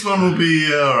 The next one will be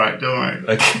alright, don't worry.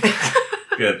 Okay.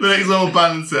 Good. The next one will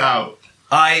balance it out.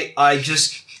 I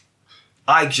just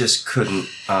couldn't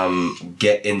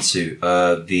get into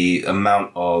the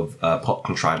amount of plot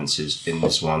contrivances in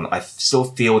this one. I still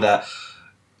feel that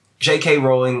J.K.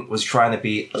 Rowling was trying to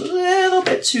be a little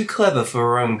bit too clever for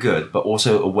her own good, but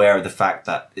also aware of the fact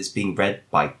that it's being read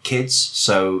by kids,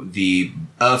 so the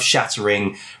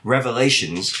earth-shattering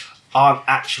revelations aren't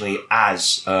actually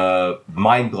as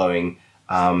mind-blowing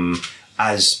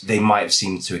as they might have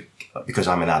seemed to, because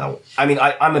I'm an adult. I mean,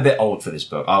 I'm a bit old for this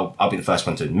book. I'll be the first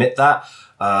one to admit that.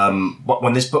 But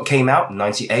when this book came out in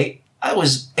 98, I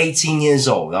was 18 years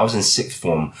old. I was in sixth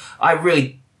form. I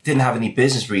really didn't have any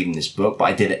business reading this book, but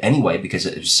I did it anyway because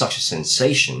it was such a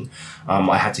sensation.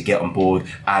 I had to get on board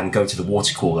and go to the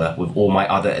water cooler with all my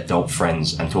other adult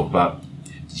friends and talk about,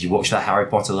 did you watch that Harry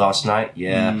Potter last night?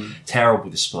 Yeah.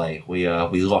 Terrible display. We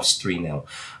lost 3-0.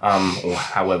 Or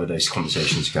however those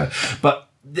conversations go. But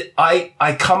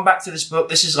I come back to this book.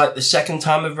 This is like the second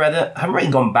time I've read it. I haven't really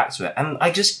gone back to it. And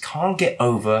I just can't get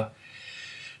over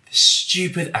the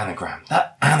stupid anagram.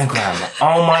 That anagram.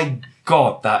 Oh my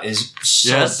God, that is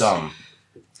so dumb.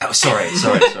 Oh, sorry.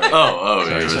 Sorry,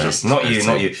 Not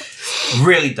you.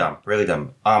 Really dumb.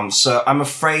 So I'm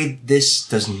afraid this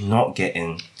does not get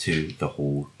into the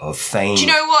Hall of Fame. Do you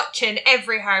know what, Chin?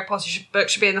 Every Harry Potter book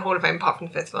should be in the Hall of Fame apart from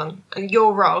the fifth one. And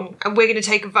you're wrong. And we're going to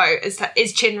take a vote as to,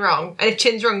 is Chin wrong? And if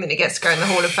Chin's wrong, then he gets to go in the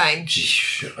Hall of Fame.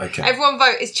 Okay. Everyone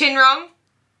vote. Is Chin wrong?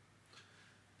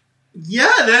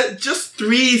 Yeah, they're just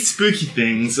 3 spooky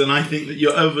things, and I think that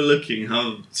you're overlooking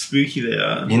how spooky they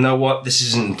are. You know what? This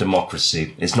isn't a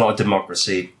democracy. It's not a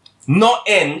democracy. Not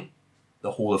in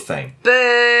the Hall of Fame. Boo!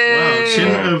 Wow,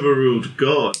 Chin overruled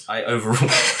God. I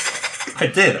overruled. I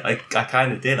did. I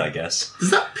kind of did, I guess.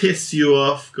 Does that piss you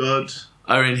off, God?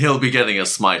 I mean, he'll be getting a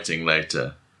smiting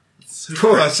later.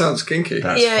 Oh, that sounds kinky.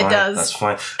 That's Yeah, it fine. does. That's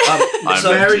fine. I'm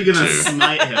Where are you tempted going to to.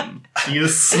 smite him? You're going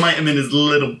to smite him in his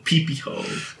little pee-pee hole.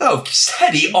 Oh,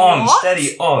 steady on, What?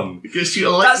 steady on. Because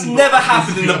you're That's never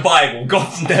happened in the Bible.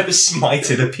 God's never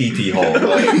smited a pee-pee hole.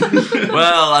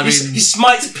 Well, I He mean,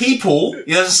 smites people.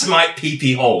 He doesn't smite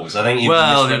pee-pee holes. I think you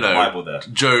misread the Bible there.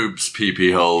 Job's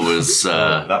pee-pee hole was...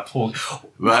 That poor...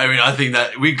 I mean, I think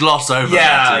that we gloss over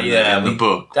Yeah, that in the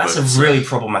book. That's but, a really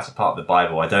problematic part of the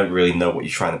Bible. I don't really know what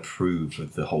you're trying to prove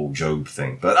with the whole Job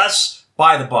thing. But that's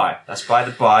by the by.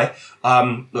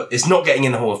 Look, it's not getting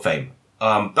in the Hall of Fame.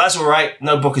 That's alright.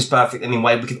 No book is perfect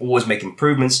anyway. We can always make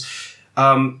improvements.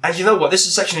 And you know what? This is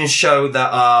a section in the show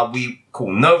that we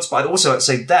call notes, but I'd also like to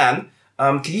say, Dan,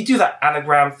 can you do that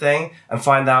anagram thing and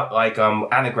find out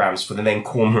anagrams for the name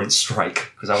Cormorant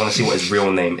Strike? Because I want to see what his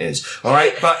real name is.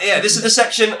 Alright? But yeah, this is the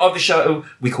section of the show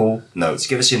we call notes.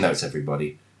 Give us your notes,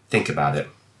 everybody. Think about it.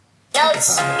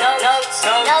 Notes. Have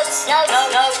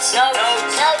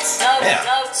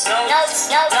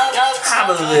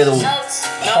a little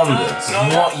ponder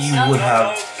what you would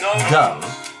have done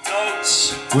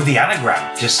with the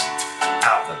anagram, just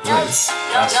out of the blue.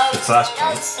 That's the first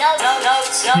point.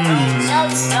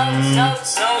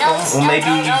 Or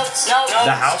maybe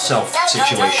the house elf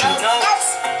situation.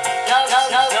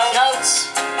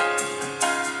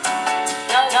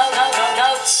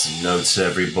 Notes,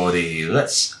 everybody.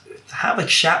 Let's have a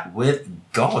chat with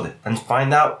God and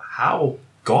find out how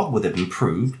God would have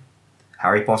improved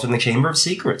Harry Potter and the Chamber of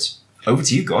Secrets. Over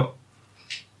to you, God.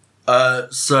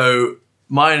 So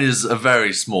mine is a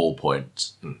very small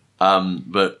point.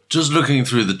 But just looking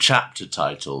through the chapter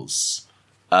titles,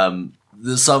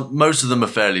 most of them are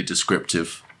fairly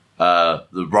descriptive.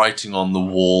 The writing on the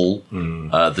wall,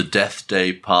 the Death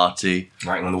Day party.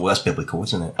 Writing on the wall, that's biblical,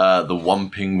 isn't it? The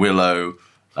Whomping Willow.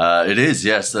 It is,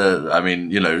 yes. I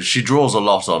mean, she draws a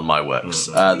lot on my works.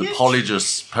 The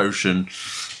Polygus Potion.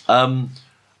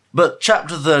 But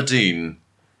chapter 13,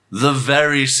 The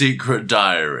Very Secret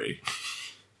Diary.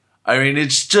 I mean,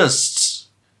 it's just...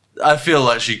 I feel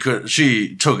like she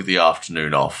took the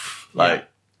afternoon off. Yeah.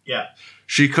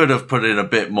 She could have put in a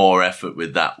bit more effort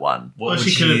with that one. Or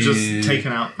she could have just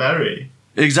taken out Berry.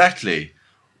 Exactly.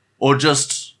 Or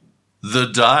just the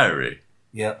diary.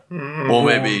 Yeah. Or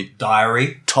maybe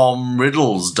Diary. Tom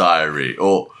Riddle's diary.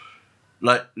 Or,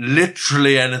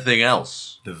 literally anything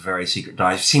else. The Very Secret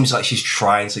Diary. Seems like she's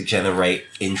trying to generate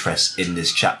interest in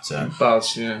this chapter.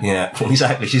 Buzz, yeah. Yeah, well,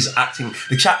 exactly. She's acting...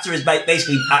 The chapter is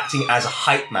basically acting as a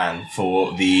hype man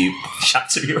for the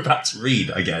chapter you're about to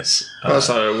read, I guess. That's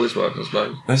how it always works, I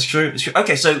suppose. That's true.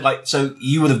 Okay, so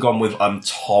you would have gone with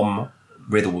Tom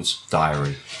Riddle's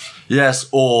diary. Yes,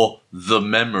 or The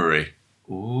Memory.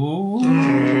 Ooh.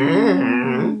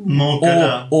 More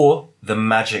gooder. Or The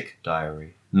Magic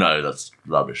Diary. No, that's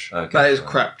rubbish. Okay. That is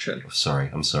crap, Chin. Sorry,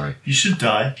 I'm sorry. You should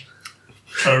die.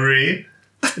 Hurry.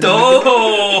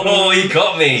 Oh, you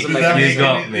got me. You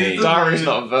got me. Diary's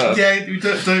not a verb. Yeah, you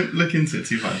don't look into it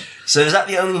too much. So is that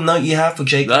the only note you have for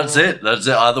Jake? That's it.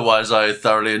 Otherwise, I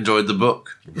thoroughly enjoyed the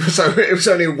book. So it was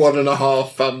only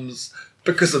 1.5 thumbs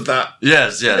because of that.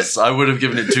 Yes. I would have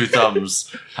given it 2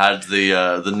 thumbs had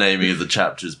the naming of the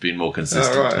chapters been more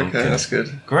consistent. Oh, right, okay, that's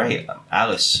good. Great.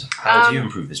 Alice, how do you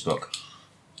improve this book?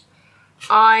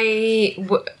 I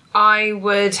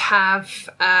would have.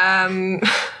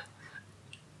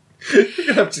 You're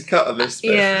gonna have to cut on this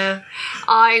bit. Yeah,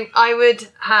 I would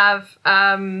have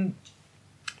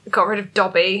got rid of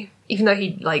Dobby, even though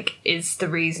he is the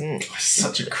reason.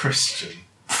 Such a Christian.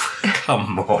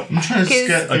 Come on. I'm trying to Because-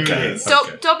 get through Okay. this.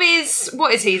 Dobby's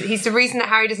what is he? He's the reason that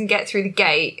Harry doesn't get through the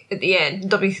gate at the end.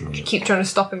 Dobby keeps trying to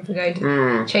stop him from going to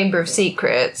the Chamber of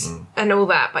Secrets and all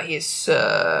that, but he is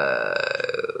so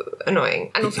annoying.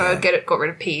 And also, I got rid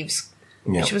of Peeves,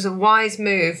 Yeah. which was a wise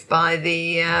move by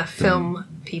the film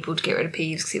people to get rid of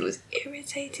Peeves because it was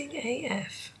irritating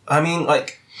AF. I mean,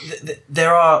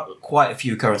 there are quite a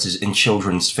few occurrences in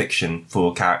children's fiction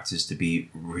for characters to be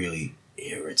really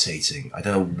irritating. I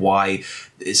don't know why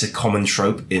it's a common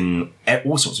trope in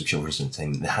all sorts of children's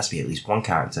entertainment. There has to be at least one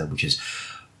character which is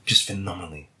just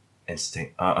phenomenally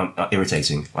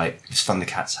irritating. Like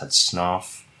Thundercats had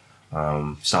Snarf,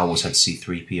 Star Wars had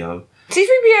C-3PO.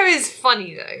 C-3PO is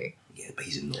funny though. Yeah, but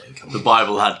he's annoying. Come The on.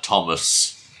 Bible had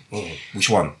Thomas. Oh, which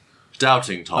one?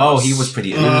 Doubting Thomas. Oh, he was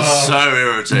pretty. He was so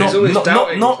irritating. always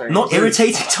doubting not things.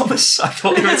 irritating Thomas. I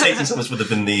thought irritating Thomas would have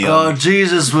been the.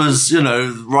 Jesus was,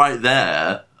 right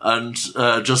there, and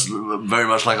just very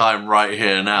much like I'm right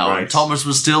here now. Right. And Thomas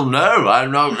was still, no,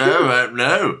 I'm not,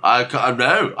 no,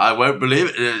 I won't believe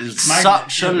it. It's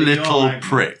such a Magnet, little you're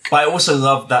prick. But I also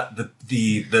love that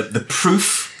the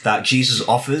proof that Jesus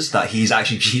offers that he's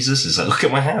actually Jesus is like, look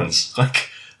at my hands. Like,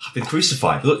 I've been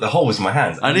crucified. Look, the hole is in my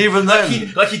hands. And even then,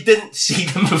 he didn't see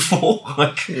them before.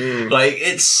 Like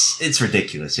it's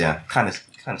ridiculous. Yeah, kind of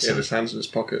Yeah, silly. his hands in his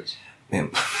pockets. Yeah. to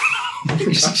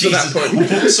that point.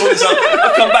 So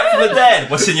I've come back from the dead.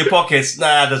 What's in your pockets?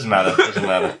 Nah, doesn't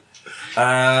matter.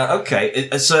 Okay,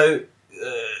 so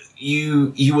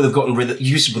you would have gotten rid of.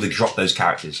 You would have dropped those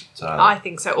characters. So. I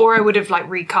think so. Or I would have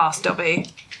recast Dobby.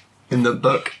 In the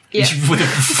book. Yeah. You would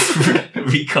have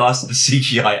recast the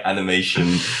CGI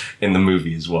animation in the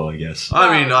movie as well, I guess.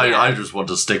 I mean, yeah. I just want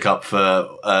to stick up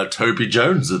for Toby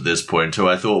Jones at this point, who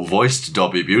I thought voiced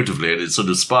Dobby beautifully, and it sort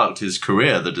of sparked his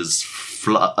career that has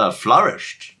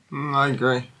flourished. I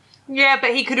agree. Yeah,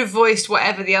 but he could have voiced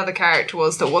whatever the other character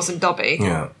was that wasn't Dobby.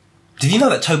 Yeah. Did you know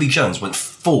that Toby Jones went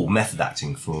full method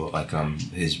acting for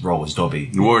his role as Dobby?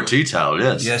 He wore a tea towel,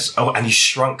 yes. Yes. Oh, and he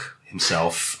shrunk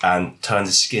himself and turned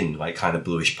his skin kind of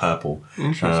bluish purple,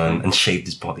 and shaved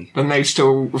his body. And they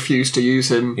still refuse to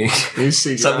use him. He's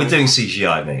CGI. So we're doing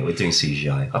CGI, mate. We're doing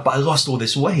CGI. But I lost all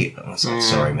this weight. I was like,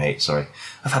 sorry, mate. Sorry.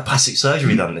 I've had plastic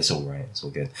surgery done. It's all right. It's all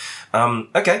good.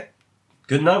 Okay.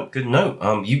 Good note.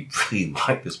 You really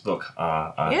like this book.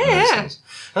 Yeah.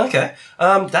 Okay.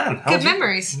 Dan, how Good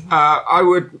memories. I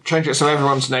would change it so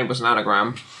everyone's name was an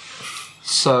anagram.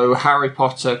 So Harry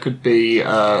Potter could be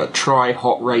Try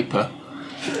Hot Raper.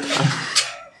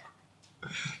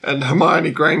 And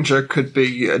Hermione Granger could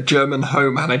be a German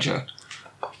Hoe Manager.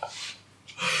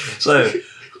 So,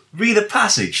 read a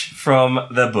passage from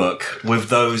the book with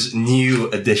those new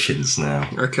additions now.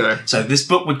 Okay. So this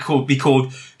book would be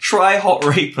called Try Hot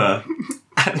Raper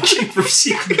and the Chamber of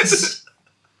Secrets.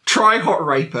 Try Hot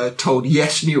Raper told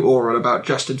Yes New Oral about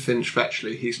Justin Finch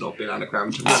Fetchley. He's not been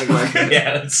anagrammed anyway.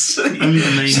 Yeah, so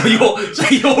name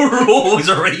your rule has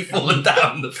already fallen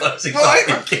down the first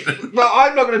example I've given. But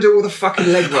I'm not going to do all the fucking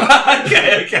legwork.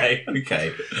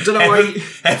 Okay. Don't know why.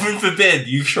 Heaven forbid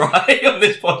you try on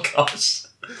this podcast.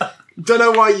 Don't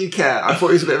know why you care. I thought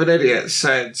he was a bit of an idiot.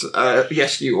 Said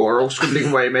Yes New Oral, scribbling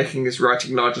away, making his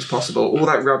writing large as possible. All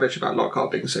that rubbish about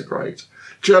Lockhart being so great.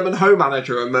 German Hoe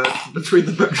Manager emerged between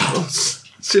the bookshelves.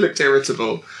 She looked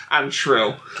irritable and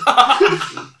shrill.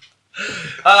 I'm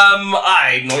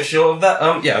not sure of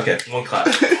that. Yeah, okay, one clap.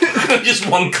 Just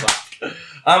one clap.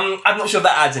 I'm not sure if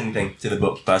that adds anything to the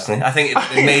book, personally. I think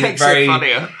it made it Makes very...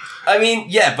 funnier. I mean,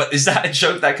 yeah, but is that a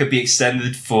joke that could be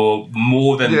extended for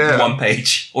more than one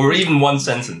page? Or even one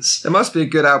sentence? There must be a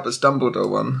good Albus Dumbledore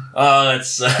one. Oh,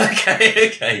 that's...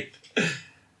 okay.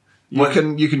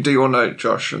 You can do your note,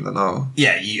 Josh, and then I'll...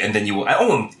 Yeah, and then you will...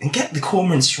 Oh, and get the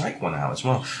Cormoran Strike one out as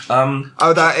well.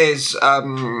 that is a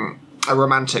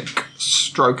romantic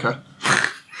stroker.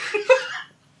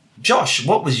 Josh,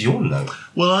 what was your note?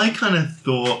 Well, I kind of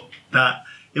thought that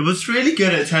it was really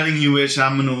good at telling you which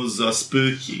animals are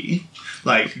spooky,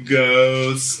 like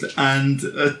ghost and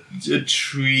a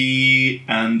tree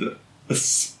and a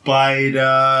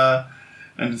spider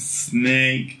and a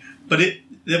snake. But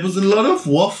there was a lot of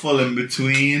waffle in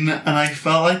between, and I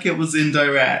felt like it was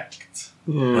indirect.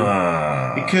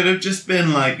 It could have just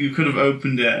been like, you could have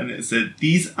opened it and it said,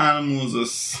 these animals are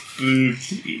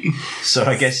spooky. So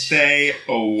I guess... Stay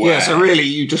away. Yeah, so really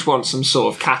you just want some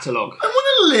sort of catalogue. I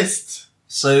want a list.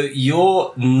 So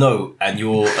your note and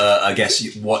your, I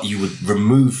guess, what you would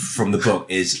remove from the book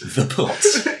is the plot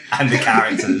and the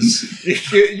characters.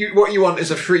 What you want is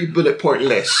a 3 bullet point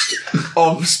list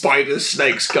of spiders,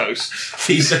 snakes, ghosts.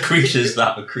 These are creatures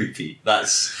that are creepy.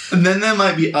 And then there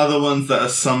might be other ones that are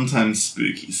sometimes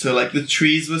spooky. So like the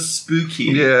trees were spooky.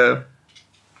 Yeah.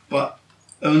 But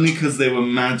only because they were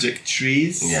magic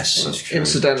trees. Yes, that's true.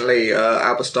 Incidentally,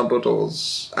 Albus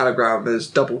Dumbledore's anagram is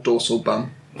double dorsal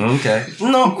bum. Okay.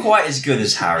 Not quite as good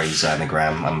as Harry's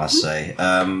anagram, I must say.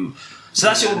 So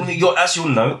that's your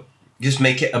note. Just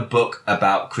make it a book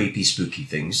about creepy, spooky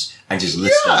things and just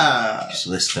list them. Just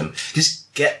list them. Just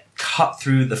cut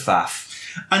through the faff.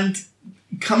 And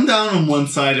come down on one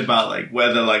side about like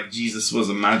whether like Jesus was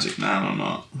a magic man or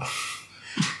not.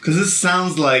 Because this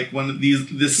sounds like one of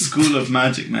this school of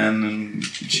magic men and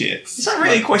chicks. Is that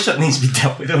really a question that needs to be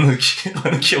dealt with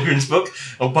on a children's book?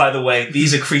 Oh, by the way,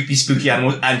 these are creepy, spooky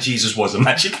animals, and Jesus was a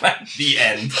magic man. The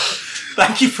end.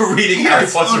 Thank you for reading Harry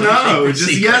Potter. Yes or no.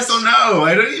 Just yes or no.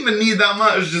 I don't even need that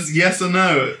much. Just yes or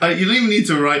no. You don't even need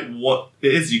to write what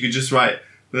it is. You could just write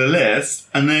the list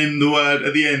and then the word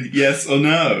at the end, yes or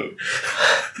no.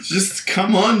 Just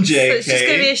come on, JK. So it's just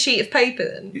going to be a sheet of paper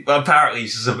then? Well, apparently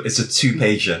it's a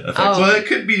 2-pager. Well, it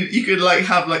could be, you could like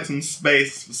have like some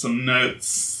space for some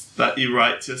notes that you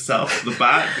write to yourself at the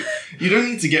back. You don't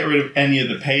need to get rid of any of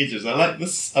the pages. I like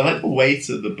the weight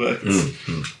of the books.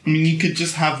 I mean, you could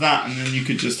just have that and then you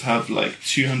could just have like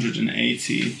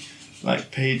 280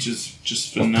 like pages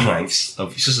just for notes. Planks.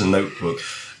 It's just a notebook.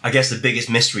 I guess the biggest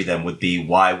mystery then would be,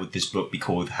 why would this book be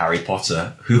called Harry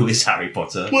Potter? Who is Harry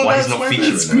Potter? Well, why he's not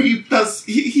featured in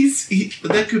it?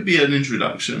 There could be an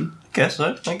introduction. I guess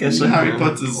so. Harry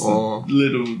Potter's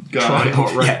little guy.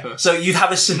 Yeah. So you'd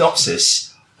have a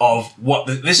synopsis of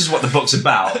this is what the book's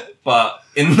about, but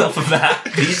enough of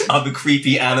that. These are the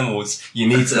creepy animals you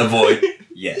need to avoid.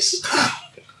 Yes.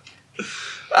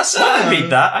 I read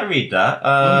that.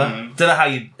 Don't know how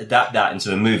you adapt that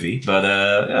into a movie, but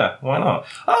yeah, why not?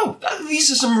 Oh,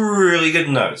 these are some really good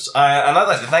notes. And I'd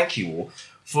like to thank you all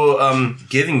for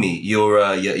giving me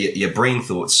your brain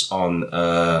thoughts on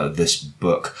this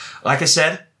book. Like I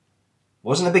said,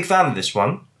 wasn't a big fan of this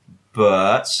one,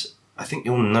 but I think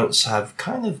your notes have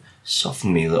kind of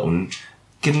softened me a little and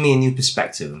given me a new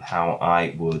perspective on how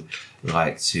I would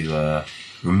like to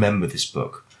remember this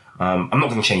book. I'm not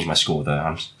going to change my score though.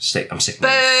 I'm sick. Boo,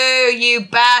 you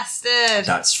bastard!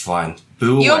 That's fine.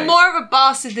 Boo away. You're more of a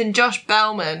bastard than Josh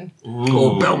Bellman. Ooh.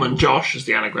 Or Bellman Josh is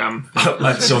the anagram.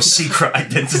 That's your secret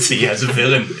identity as a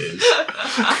villain is.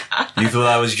 You thought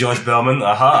I was Josh Bellman?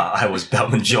 Aha, I was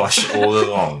Bellman Josh all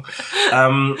along.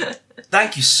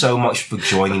 Thank you so much for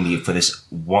joining me for this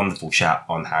wonderful chat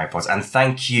on Harry Potter. And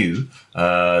thank you,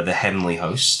 the heavenly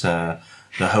host, the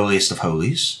holiest of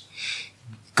holies,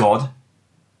 God,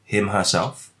 him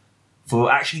herself,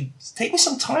 for actually taking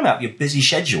some time out of your busy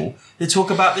schedule to talk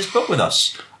about this book with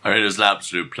us. I mean, it was an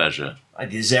absolute pleasure.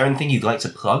 Is there anything you'd like to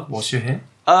plug whilst you're here?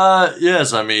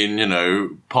 Yes, I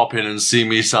mean, pop in and see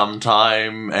me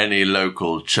sometime. Any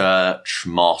local church,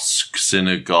 mosque,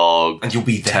 synagogue, And you'll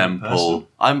be there in temple.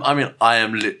 I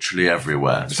am literally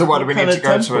everywhere. So why do we What need to kind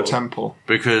go of to a temple? temple?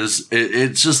 Because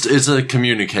it's a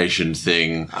communication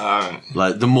thing.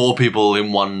 Like, the more people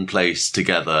in one place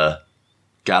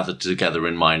gathered together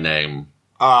in my name,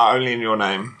 Only in your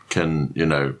name. can,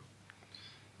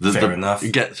 Fair enough.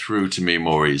 get through to me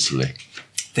more easily.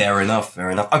 Fair enough.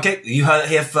 Okay, you heard it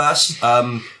here first.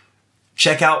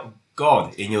 Check out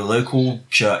God in your local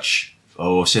church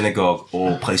or synagogue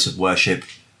or place of worship.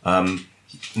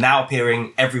 Now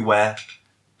appearing everywhere,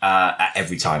 at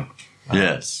every time.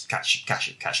 Yes.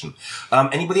 Catch them.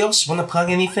 Anybody else want to plug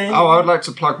anything? Oh, I would like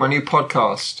to plug my new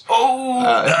podcast.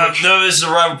 No, this is a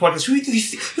rival podcast.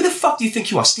 Who the fuck do you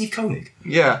think you are? Steve Koenig?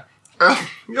 Yeah.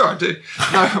 Yeah, I do.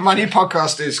 No, my new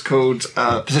podcast is called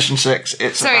Position 6.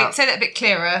 It's Sorry, about... say that a bit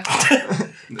clearer.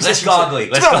 Let's gargle. To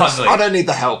be honest, I don't need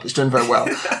the help. It's doing very well.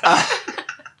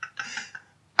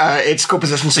 It's called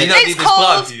Position 6. You don't need It's this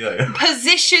plug, called do you?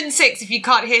 Position 6, if you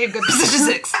can't hear him go Position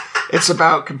 6. It's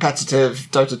about competitive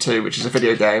Dota 2, which is a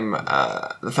video game.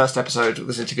 The first episode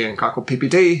was interviewing a guy called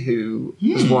PPD, who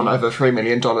has won over $3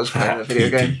 million playing the video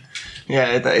game.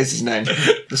 Yeah, that is his name.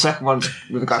 The second one's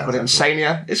with a guy called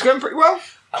Insania. It's going pretty well.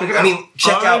 Check it out. I mean,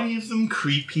 check Are out. any of them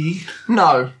creepy?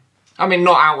 No. I mean,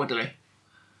 not outwardly.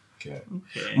 Okay.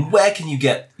 Okay. Where can you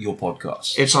get your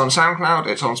podcast? It's on SoundCloud,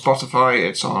 it's on Spotify,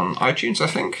 it's on iTunes, I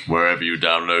think. Wherever you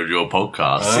download your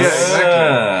podcasts.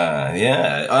 Yeah, exactly.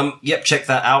 Yeah. Yep. Check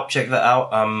that out. Check that out.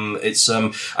 It's. I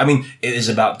mean, it is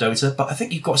about Dota, but I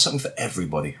think you've got something for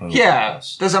everybody. On your Yeah.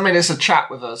 podcast. It's a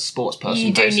chat with a sports person.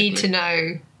 You do basically. need to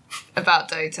know about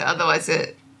Dota, otherwise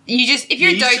if you're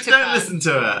a You Dota don't fan, listen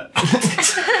to it.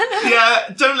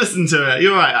 Yeah, don't listen to it.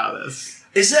 You're right, Alice.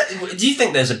 Do you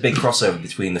think there's a big crossover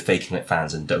between the Faking Lit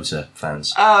fans and Dota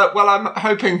fans? Well, I'm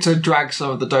hoping to drag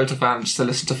some of the Dota fans to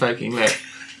listen to Faking Lit.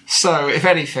 So, if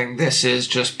anything, this is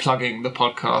just plugging the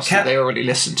podcast that they already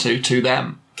listen to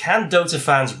them. Can Dota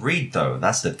fans read though?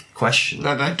 That's the question.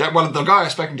 Well, the guy I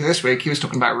was speaking to this week, he was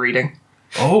talking about reading.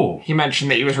 Oh. He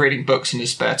mentioned that he was reading books in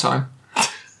his spare time.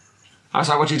 I was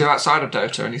like, what do you do outside of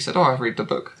Dota? And he said, I read the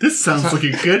book. This sounds like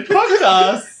a good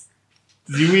podcast.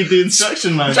 Did you read the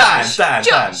instruction manual? Dan.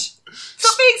 Josh,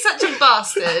 stop being such a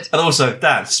bastard. And also,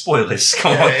 Dan, spoilers.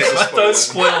 Come on. Don't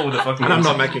spoil all the fucking And I'm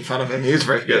not making fun of him. He was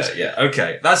very good. Yeah,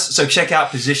 okay. So check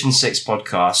out Position 6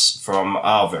 podcasts from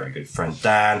our very good friend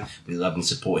Dan. We love and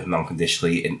support him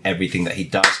unconditionally in everything that he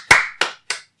does,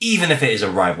 even if it is a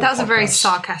rival That was a very podcast.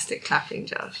 sarcastic clapping,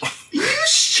 Josh. You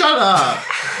shut up.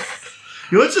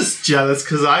 You're just jealous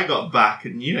because I got back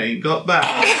and you ain't got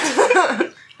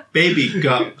back. Baby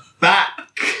got back.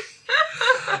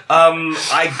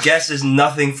 I guess there's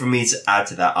nothing for me to add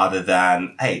to that other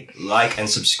than, hey, like and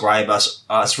subscribe to us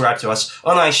on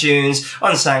iTunes,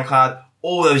 on SoundCloud,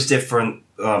 all those different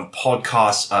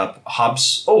podcast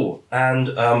hubs. Oh, and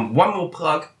one more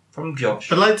plug from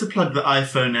Josh. I'd like to plug the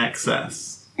iPhone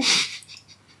XS.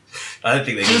 I don't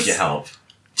think they need your help.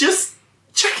 Just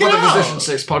check it Well, the out. Position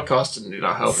 6 podcast didn't need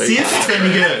our help. See if it's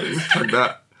any good. Like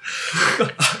that.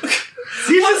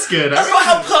 See if it's good. That's not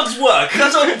how plugs work.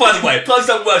 That's not, by the way, plugs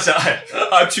don't work. So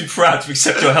I'm too proud to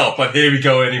accept your help, but here we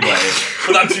go anyway.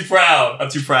 But I'm too proud.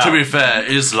 To be fair,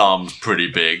 Islam's pretty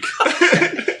big.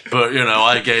 But,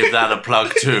 I gave that a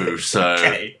plug too, so...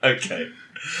 Okay.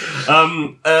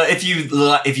 If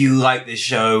you like this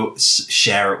show,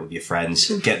 share it with your friends.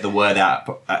 Get the word out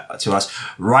to us.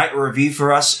 Write a review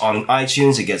for us on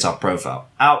iTunes. It gets our profile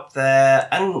out there.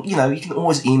 And, you can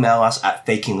always email us at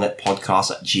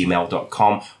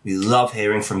fakinglitpodcast@gmail.com. We love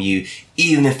hearing from you,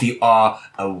 even if you are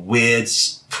a weird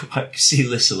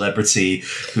C-list celebrity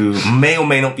who may or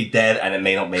may not be dead, and it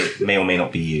may or may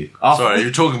not be you. Sorry, you're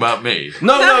talking about me.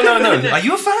 No. Are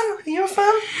you a fan?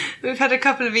 We've had a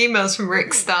couple of emails from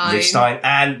Rick Stein. Rick Stein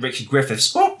and Richard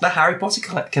Griffiths. Oh, the Harry Potter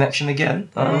connection again.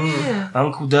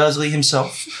 Uncle Dursley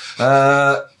himself.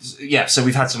 So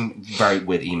we've had some very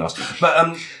weird emails.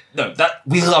 But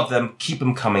we love them. Keep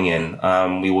them coming in.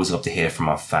 We always love to hear from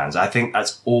our fans. I think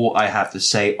that's all I have to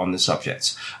say on the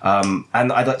subject. And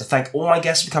I'd like to thank all my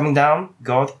guests for coming down.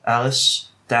 God, Alice,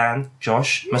 Dan,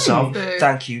 Josh, myself.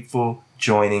 Thank you for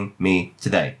joining me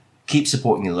today. Keep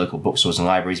supporting your local bookstores and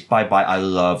libraries. Bye-bye. I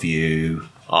love you.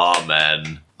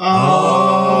 Amen.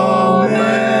 Amen.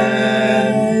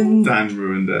 Dan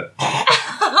ruined it.